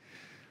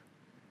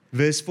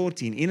 Verse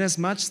 14.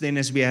 Inasmuch then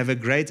as we have a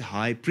great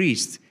high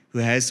priest who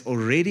has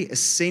already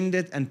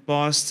ascended and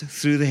passed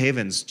through the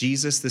heavens,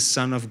 Jesus the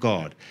Son of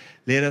God,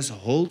 let us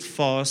hold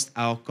fast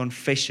our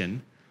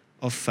confession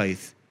of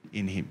faith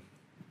in Him.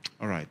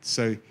 All right.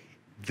 So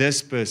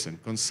this person,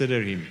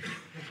 consider him.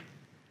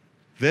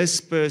 This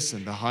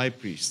person, the high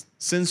priest,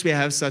 since we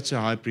have such a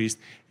high priest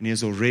and He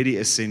has already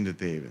ascended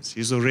the heavens,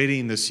 He's already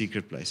in the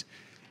secret place.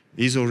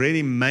 He's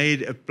already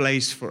made a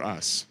place for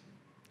us.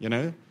 You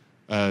know,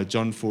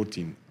 John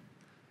 14.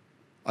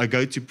 I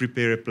go to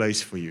prepare a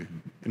place for you.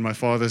 In my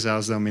Father's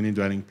house there are many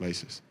dwelling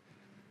places.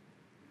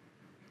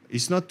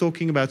 He's not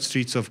talking about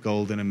streets of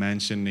gold and a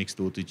mansion next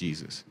door to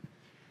Jesus.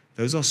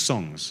 Those are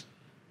songs.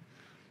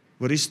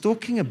 What He's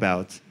talking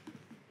about,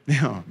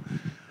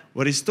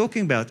 what He's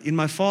talking about, in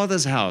my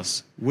Father's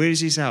house, where is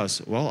His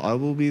house? Well, I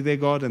will be their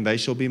God and they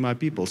shall be my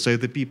people. So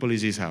the people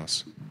is His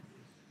house.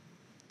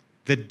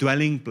 The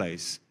dwelling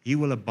place. He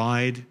will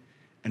abide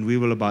and we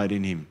will abide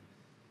in Him.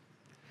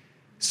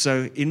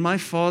 So in my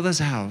Father's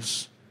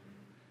house,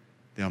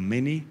 there are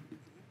many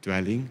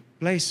dwelling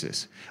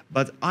places.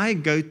 But I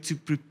go to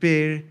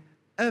prepare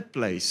a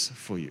place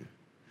for you.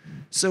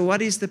 So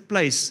what is the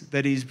place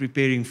that He is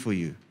preparing for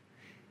you?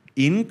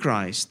 In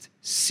Christ,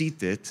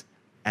 seated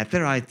at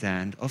the right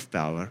hand of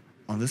power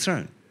on the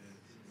throne.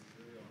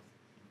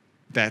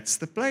 That's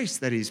the place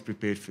that He's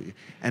prepared for you.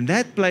 And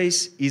that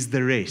place is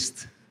the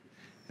rest.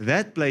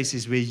 That place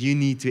is where you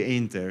need to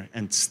enter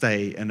and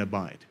stay and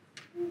abide.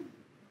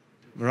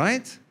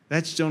 Right?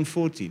 That's John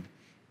 14.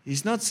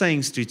 He's not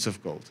saying streets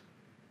of gold.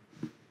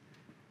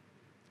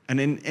 And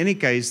in any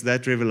case,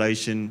 that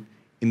revelation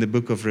in the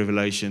book of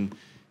Revelation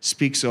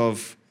speaks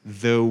of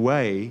the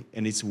way,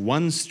 and it's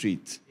one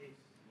street.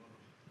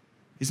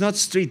 It's not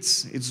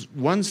streets, it's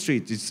one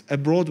street. It's a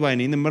Broadway,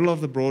 and in the middle of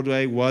the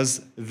Broadway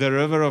was the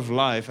river of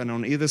life, and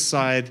on either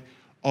side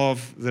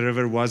of the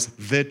river was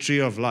the tree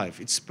of life.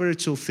 It's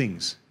spiritual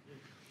things.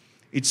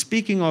 It's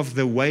speaking of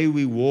the way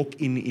we walk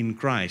in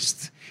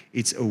Christ.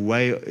 It's a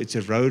way, it's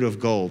a road of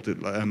gold.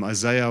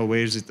 Isaiah, where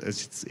is it?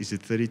 Is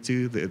it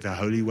 32? The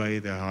holy way,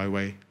 the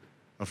highway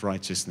of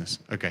righteousness.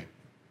 Okay.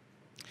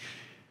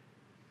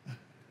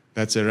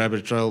 That's a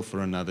rabbit trail for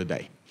another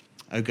day.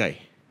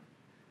 Okay.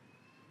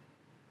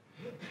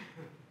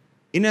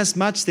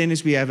 Inasmuch then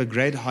as we have a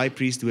great high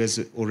priest who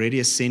has already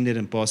ascended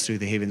and passed through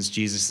the heavens,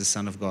 Jesus, the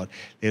Son of God,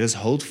 let us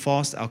hold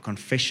fast our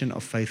confession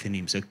of faith in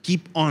him. So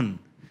keep on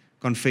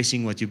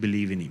confessing what you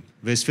believe in him.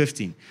 Verse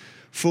 15.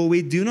 For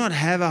we do not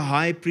have a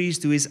high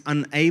priest who is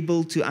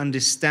unable to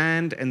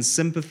understand and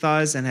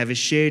sympathize and have a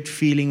shared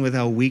feeling with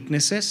our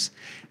weaknesses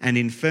and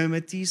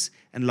infirmities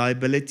and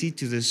liability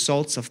to the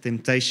assaults of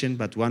temptation,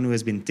 but one who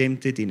has been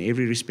tempted in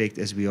every respect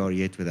as we are,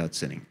 yet without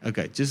sinning.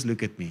 Okay, just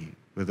look at me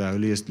with the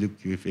holiest look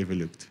you've ever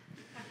looked.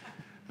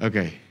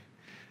 Okay.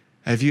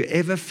 Have you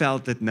ever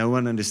felt that no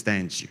one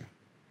understands you?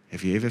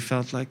 Have you ever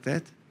felt like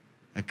that?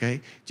 Okay.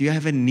 Do you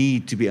have a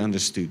need to be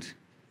understood?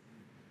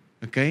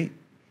 Okay.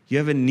 You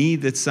have a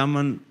need that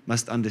someone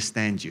must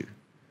understand you.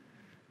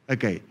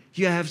 Okay.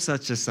 You have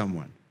such a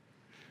someone.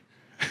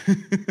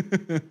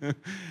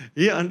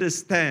 He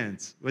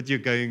understands what you're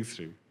going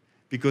through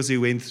because he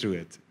went through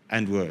it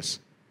and worse.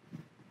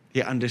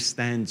 He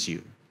understands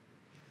you.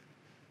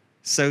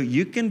 So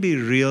you can be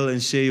real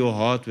and share your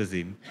heart with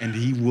him, and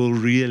he will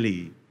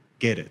really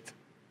get it.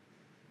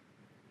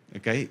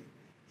 Okay?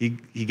 He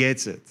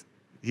gets it.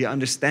 He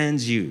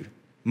understands you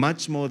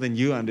much more than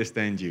you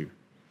understand you.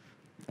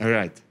 All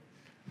right.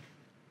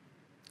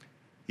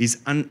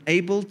 He's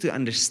unable to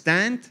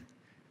understand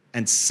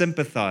and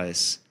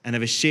sympathize and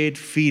have a shared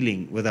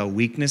feeling with our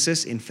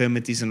weaknesses,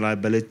 infirmities, and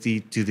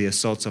liability to the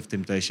assaults of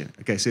temptation.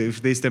 Okay, so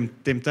if there's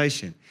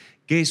temptation,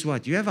 guess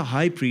what? You have a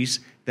high priest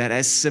that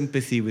has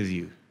sympathy with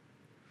you.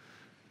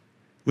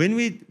 When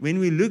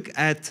we look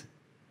at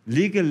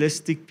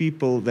legalistic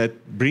people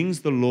that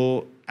brings the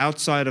law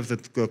outside of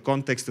the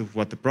context of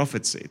what the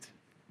prophet said,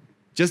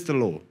 just the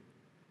law,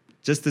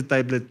 just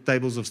the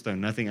tables of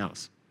stone, nothing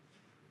else.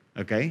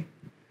 Okay?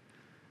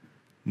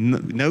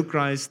 No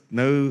Christ,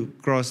 no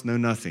cross, no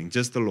nothing,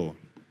 just the law.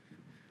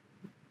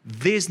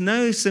 There's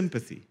no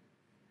sympathy.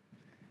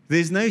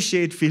 There's no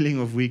shared feeling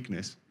of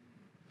weakness.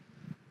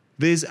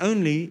 There's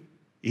only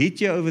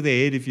hit you over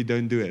the head if you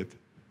don't do it.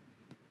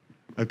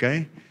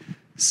 Okay?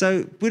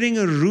 So putting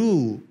a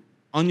rule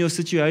on your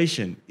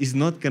situation is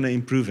not going to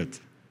improve it.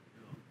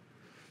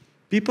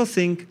 People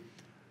think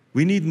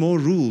we need more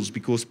rules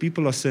because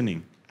people are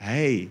sinning.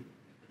 Hey,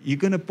 you're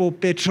going to pour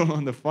petrol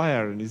on the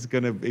fire and it's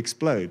going to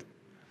explode.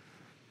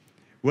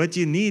 What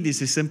you need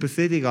is a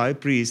sympathetic high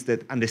priest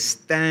that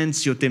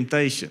understands your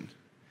temptation,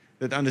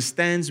 that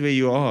understands where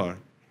you are,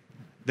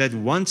 that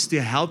wants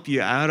to help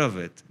you out of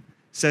it.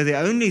 So the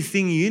only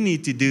thing you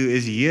need to do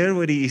is hear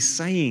what he is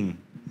saying,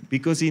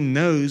 because he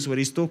knows what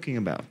he's talking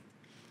about.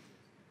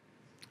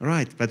 All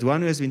right, but one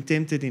who has been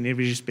tempted in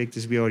every respect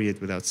as we are, yet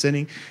without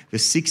sinning.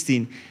 Verse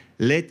 16,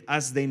 let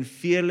us then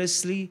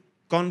fearlessly,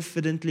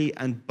 confidently,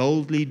 and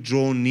boldly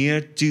draw near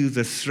to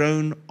the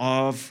throne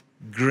of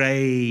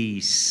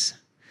grace,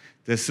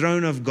 the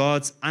throne of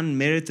God's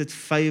unmerited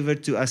favor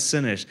to us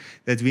sinners,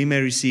 that we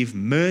may receive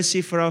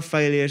mercy for our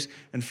failures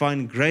and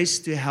find grace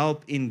to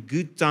help in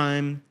good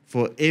time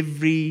for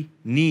every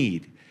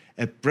need,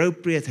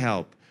 appropriate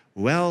help,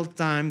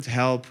 well-timed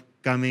help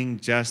coming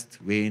just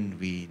when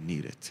we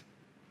need it.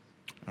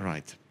 All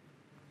right.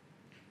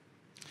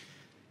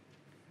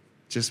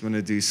 Just want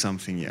to do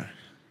something here.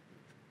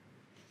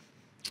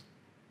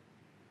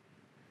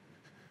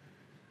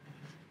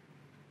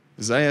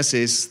 Isaiah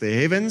says, the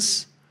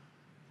heavens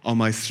are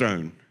my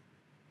throne,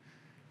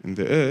 and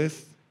the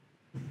earth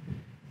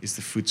is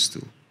the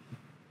footstool.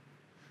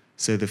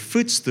 So the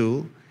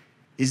footstool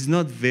is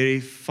not very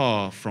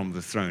far from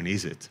the throne,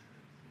 is it?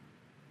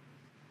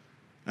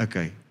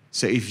 Okay,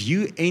 so if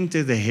you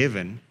enter the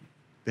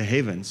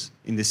heavens,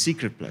 in the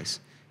secret place,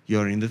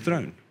 you're in the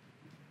throne.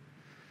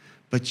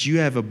 But you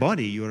have a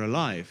body, you're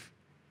alive,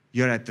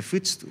 you're at the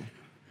footstool.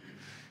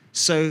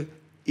 So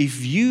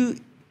if you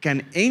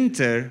can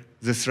enter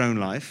the throne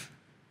life,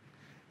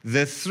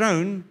 the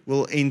throne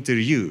will enter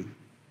you.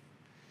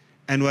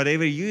 And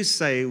whatever you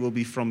say will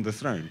be from the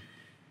throne.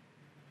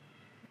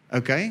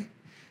 Okay?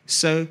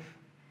 So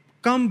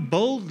come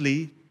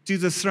boldly to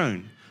the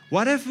throne.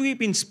 What have we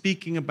been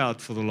speaking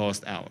about for the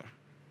last hour?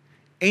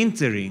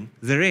 Entering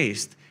the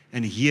rest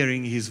and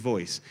hearing his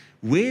voice.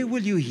 Where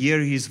will you hear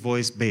his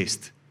voice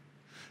best?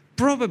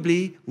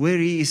 Probably where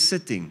he is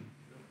sitting.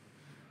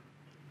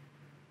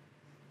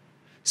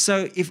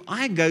 So if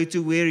I go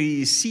to where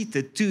he is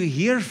seated to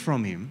hear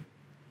from him,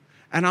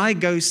 and I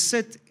go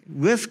sit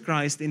with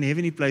Christ in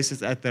heavenly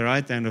places at the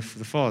right hand of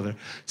the Father,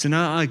 so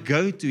now I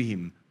go to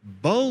him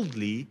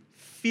boldly,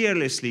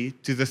 fearlessly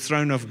to the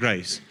throne of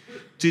grace.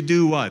 To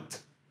do what?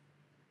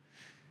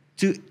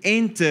 To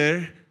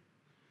enter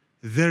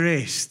the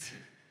rest.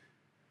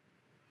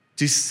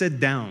 To sit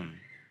down.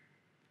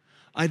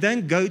 I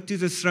don't go to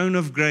the throne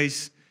of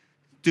grace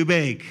to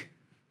beg,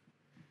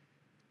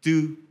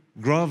 to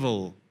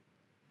grovel,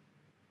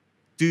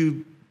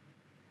 to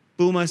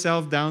pull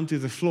myself down to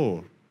the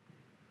floor.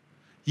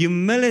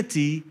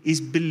 Humility is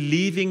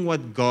believing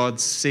what God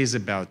says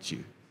about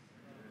you.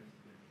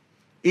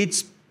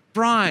 It's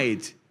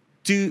pride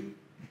to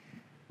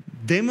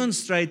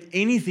demonstrate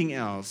anything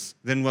else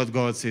than what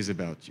God says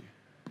about you.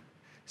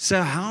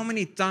 So how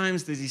many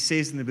times does he say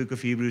in the book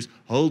of Hebrews,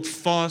 hold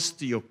fast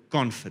to your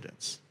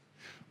confidence?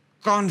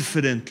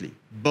 Confidently,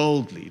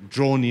 boldly,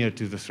 draw near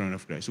to the throne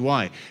of grace.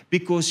 Why?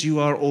 Because you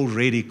are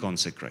already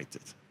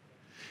consecrated.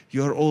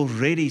 You are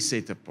already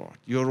set apart.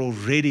 You are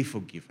already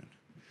forgiven.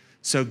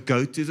 So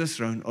go to the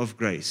throne of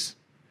grace.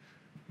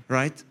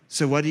 Right?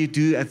 So what do you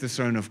do at the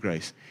throne of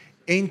grace?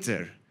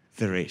 Enter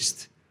the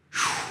rest.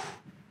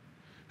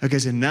 Okay,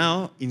 so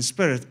now in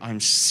spirit, I'm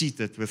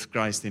seated with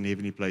Christ in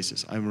heavenly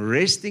places. I'm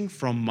resting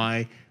from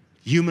my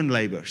human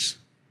labors.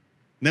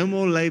 No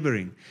more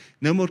laboring.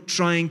 No more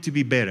trying to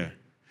be better.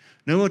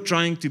 No more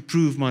trying to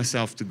prove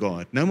myself to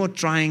God. No more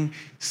trying,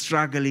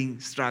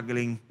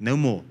 struggling. No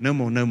more.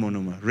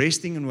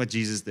 Resting in what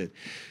Jesus did.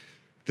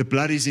 The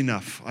blood is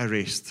enough. I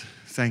rest.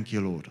 Thank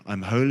you, Lord.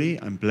 I'm holy.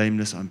 I'm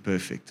blameless. I'm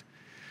perfect.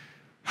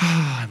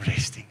 I'm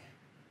resting.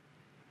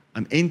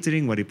 I'm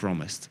entering what he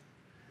promised.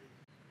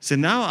 So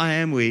now I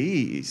am where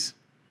he is.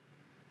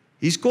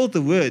 He's called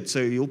the Word,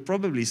 so he'll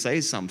probably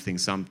say something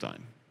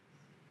sometime.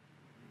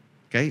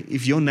 Okay?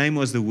 If your name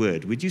was the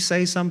Word, would you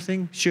say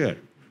something? Sure.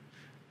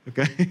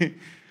 Okay?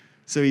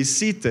 So he's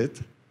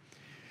seated,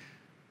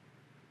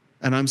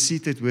 and I'm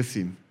seated with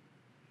him.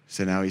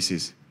 So now he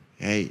says,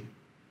 hey,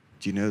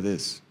 do you know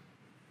this?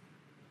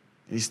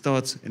 And he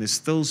starts in a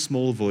still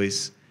small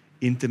voice,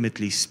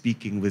 intimately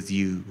speaking with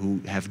you who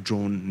have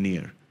drawn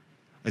near.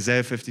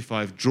 Isaiah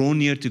 55, draw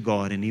near to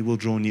God and he will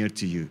draw near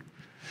to you.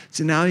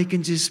 So now he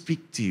can just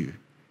speak to you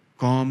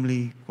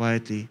calmly,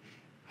 quietly,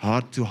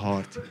 heart to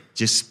heart.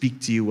 Just speak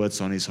to you what's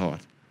on his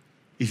heart.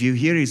 If you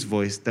hear his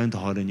voice, don't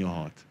harden your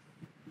heart.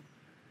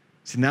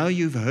 So now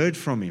you've heard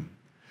from him.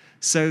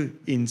 So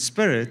in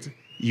spirit,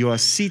 you are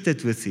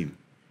seated with him.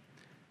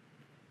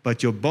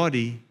 But your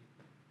body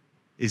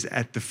is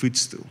at the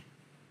footstool.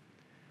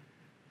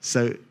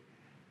 So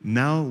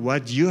now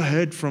what you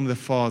heard from the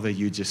Father,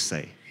 you just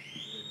say.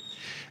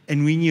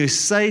 And when you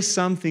say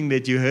something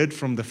that you heard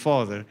from the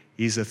Father,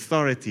 his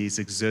authority is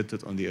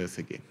exerted on the earth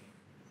again.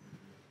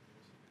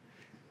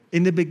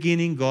 In the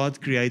beginning, God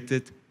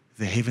created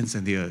the heavens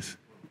and the earth.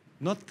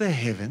 Not the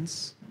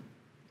heavens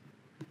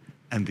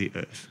and the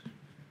earth.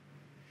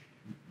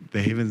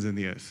 The heavens and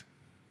the earth.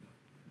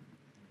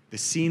 The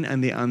seen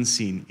and the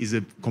unseen is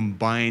a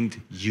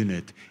combined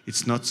unit.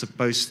 There's not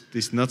supposed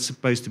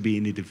to be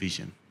any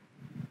division.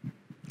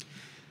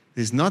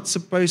 There's not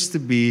supposed to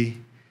be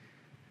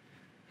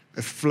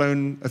a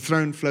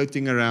throne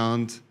floating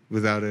around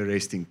without a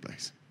resting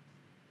place,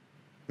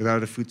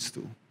 without a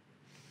footstool.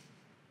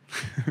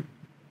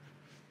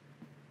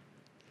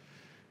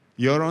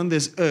 You're on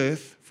this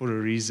earth for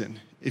a reason.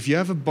 If you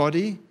have a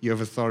body, you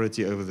have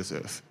authority over this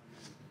earth.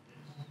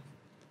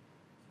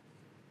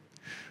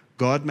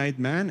 God made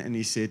man and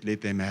he said,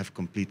 let them have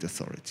complete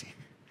authority.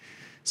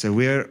 So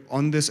we're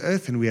on this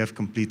earth and we have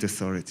complete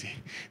authority.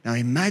 Now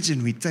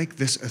imagine we take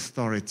this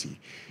authority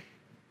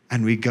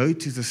and we go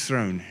to the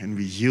throne and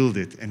we yield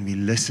it and we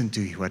listen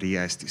to what he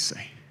has to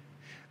say.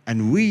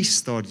 And we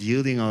start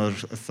yielding our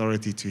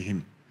authority to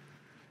him.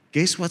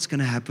 Guess what's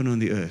going to happen on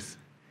the earth?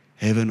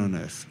 Heaven on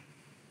earth.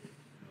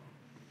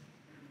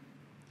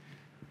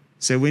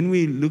 So when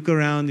we look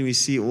around and we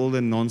see all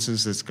the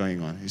nonsense that's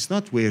going on, it's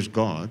not where's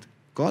God.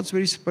 God's where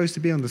he's supposed to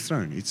be on the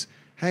throne. It's,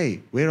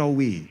 hey, where are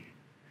we?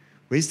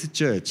 Where's the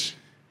church?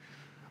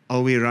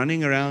 Are we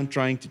running around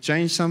trying to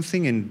change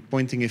something and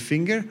pointing a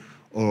finger?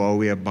 Or are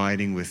we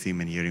abiding with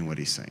him and hearing what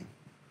he's saying?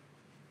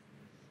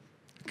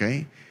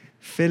 Okay?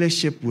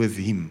 Fellowship with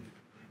him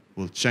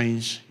will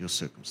change your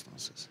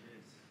circumstances.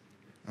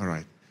 All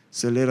right.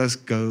 So let us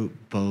go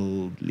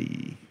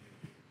boldly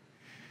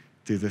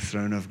to the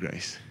throne of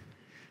grace.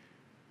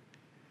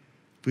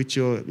 Put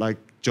like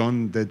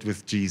John did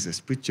with Jesus,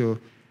 put your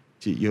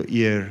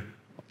ear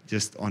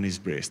just on his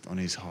breast, on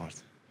his heart.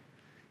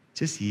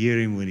 Just hear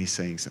him when he's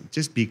saying something.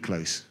 Just be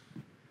close.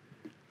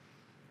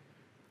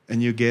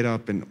 And you get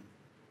up and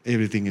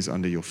everything is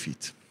under your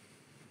feet.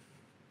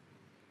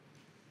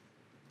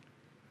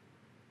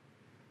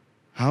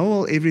 How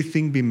will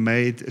everything be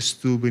made a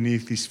stool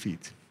beneath his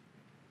feet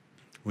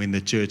when the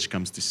church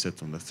comes to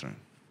sit on the throne?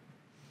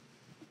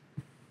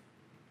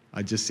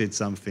 I just said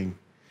something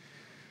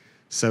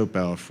so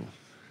powerful.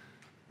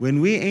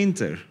 When we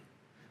enter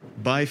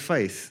by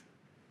faith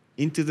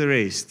into the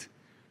rest,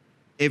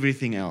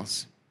 everything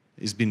else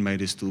has been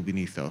made a stool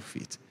beneath our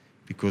feet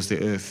because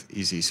the earth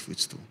is his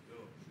footstool.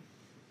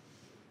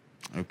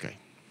 Okay.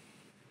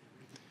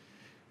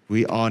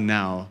 We are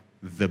now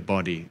the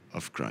body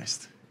of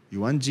Christ.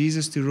 You want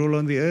Jesus to rule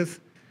on the earth?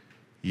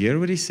 Hear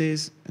what he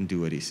says and do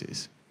what he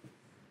says.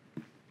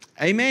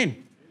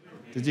 Amen.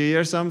 Did you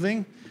hear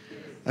something?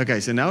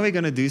 Okay, so now we're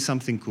going to do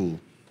something cool.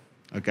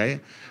 Okay?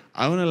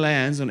 I want to lay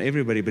hands on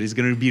everybody, but it's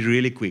going to be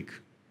really quick.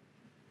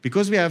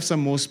 Because we have some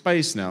more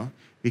space now,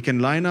 we can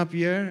line up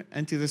here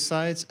and to the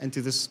sides and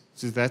to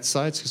that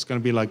side. So it's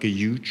going to be like a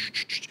U.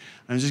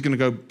 I'm just going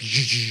to go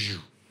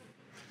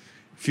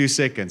few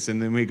seconds,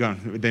 and then we're gone.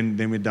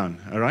 Then we're done.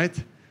 All right?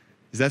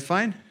 Is that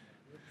fine?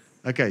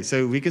 Okay,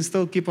 so we can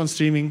still keep on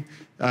streaming.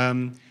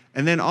 And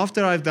then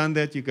after I've done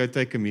that, you go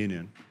take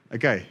communion.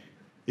 Okay,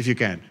 if you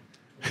can.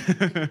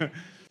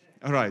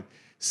 All right.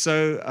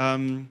 So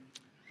I'm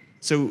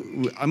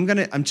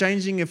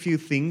changing a few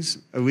things.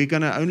 We're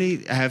gonna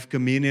only have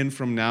communion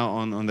from now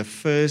on the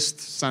first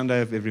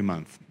Sunday of every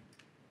month.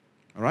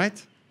 All right?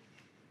 So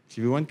if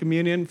you want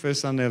communion,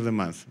 first Sunday of the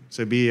month.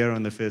 So be here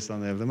on the first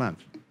Sunday of the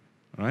month.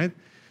 All right?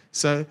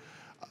 So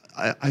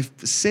I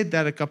said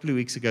that a couple of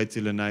weeks ago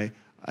to Lene.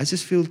 I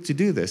just feel to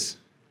do this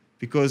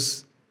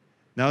because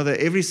now the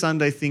every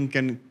Sunday thing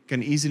can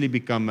easily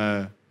become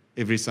a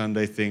every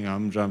Sunday thing.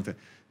 I'm drunk.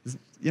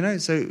 You know,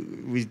 so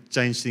we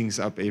change things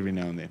up every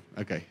now and then.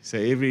 Okay, so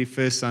every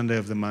first Sunday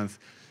of the month,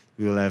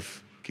 we will have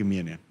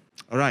communion.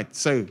 All right,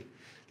 so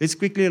let's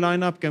quickly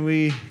line up. Can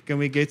we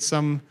get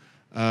some?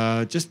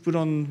 Just put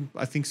on.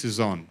 I think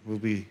Suzanne will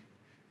be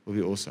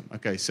awesome.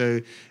 Okay, so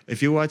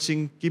if you're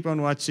watching, keep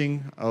on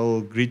watching.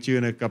 I'll greet you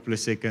in a couple of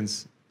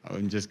seconds.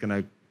 I'm just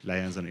gonna lay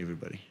hands on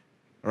everybody.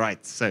 All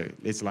right, so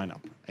let's line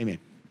up. Amen.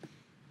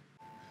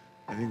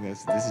 I think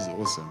this is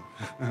awesome.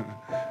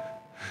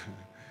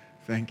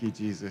 Thank you,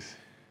 Jesus.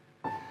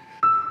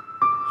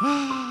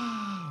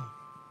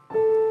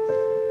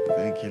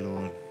 Thank you,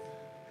 Lord.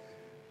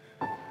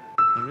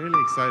 I'm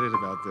really excited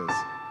about this.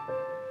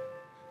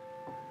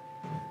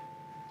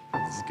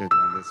 Let's go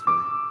down this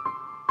way.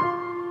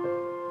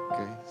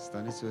 Okay,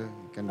 staan nie so, jy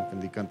kan van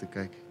die kant toe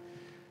kyk.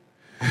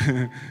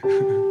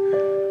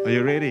 Are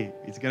you ready?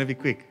 It's going to be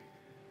quick.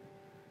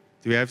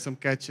 Do we have some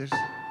catchers?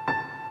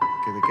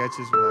 Okay, the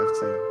catchers will have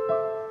to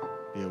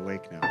be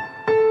awake now.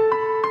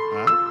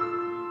 Huh?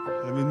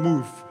 I mean,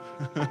 move.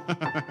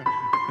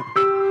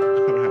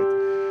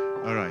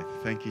 All right.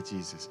 Thank you,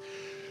 Jesus.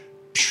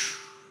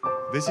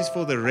 This is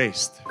for the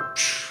rest.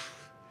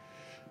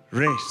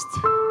 Rest.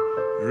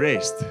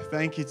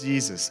 Thank you,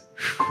 Jesus.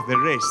 The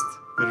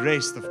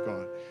rest of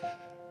God.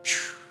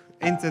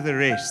 Enter the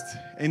rest.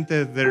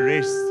 Enter the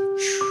rest.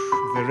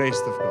 The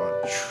rest of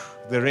God.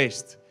 The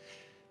rest.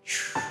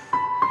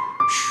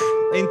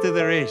 Enter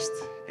the rest.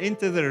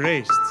 Enter the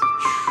rest.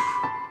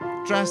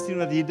 Trust in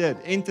what He did.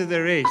 Enter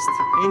the rest.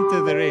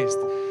 Enter the rest.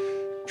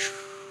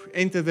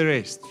 Enter the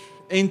rest.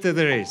 Enter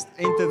the rest.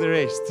 Enter the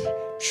rest.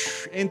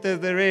 Enter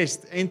the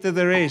rest. Enter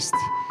the rest.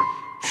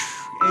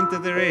 Enter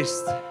the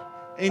rest.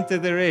 Enter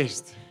the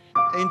rest.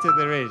 Enter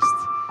the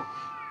rest.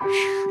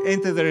 Enter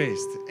the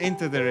rest.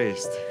 Enter the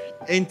rest.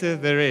 Enter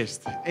the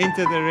rest.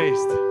 Enter the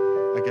rest.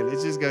 Okay,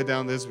 let's just go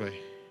down this way.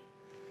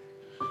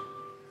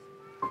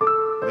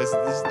 I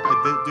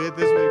do it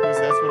this way because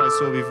that's what I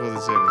saw before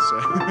the service. So.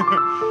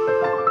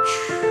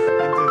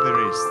 Enter the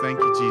rest. Thank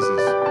you,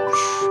 Jesus.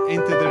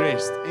 Enter the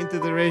rest. Enter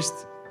the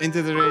rest.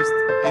 Enter the rest.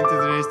 Enter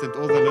the rest. And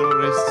all the little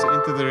rests.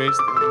 Enter the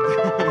rest.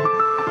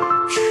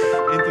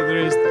 Enter the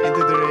rest.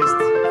 Enter the rest.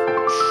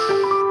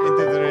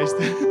 Enter the rest.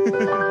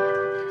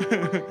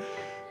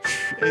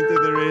 Enter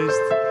the rest.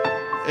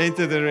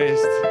 Enter the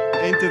rest.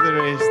 Enter the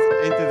rest.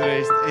 Enter the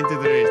rest. Enter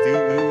the rest.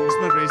 Who's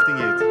not resting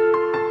yet?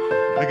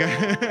 Okay.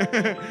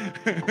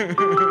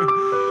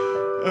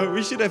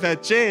 We should have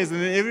had chairs,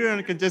 and then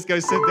everyone can just go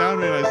sit down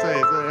when I say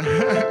it.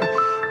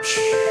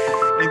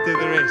 Enter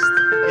the rest.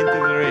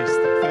 Enter the rest.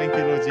 Thank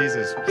you, Lord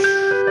Jesus.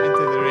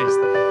 Enter the rest.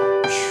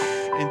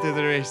 Enter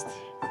the rest.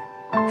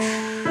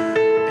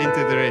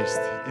 Enter the rest.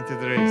 Enter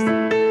the rest.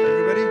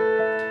 Everybody?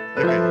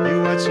 Okay, you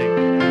watching.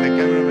 And the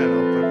cameraman,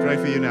 I'll pray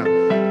for you now.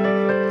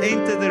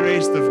 Enter the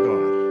rest of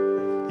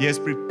God. He has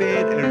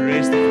prepared a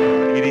rest of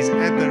God. It is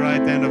at the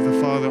right hand of the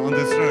Father on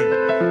the throne.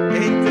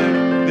 Enter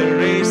the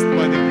rest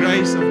by the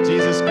grace of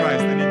Jesus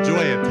Christ and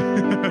enjoy it.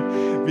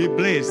 Be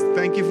blessed.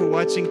 Thank you for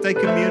watching. Take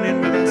communion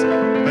with us.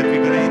 But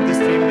we're going to end the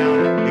stream now.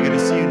 We're going to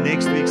see you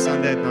next week,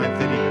 Sunday at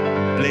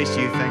 9:30. Bless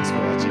you. Thanks for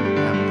watching.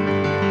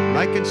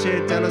 Like and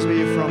share. Tell us where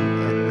you're from.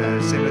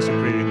 And send us a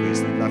prayer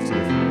request. We'd love to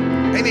hear from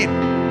you. Amen.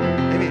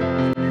 Amen.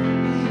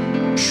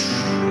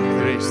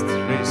 Rest.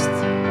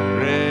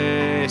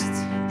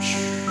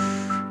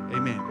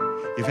 Amen.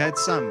 You've had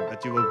some,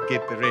 but you will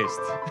get the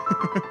rest.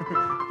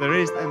 The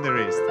rest and the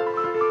rest.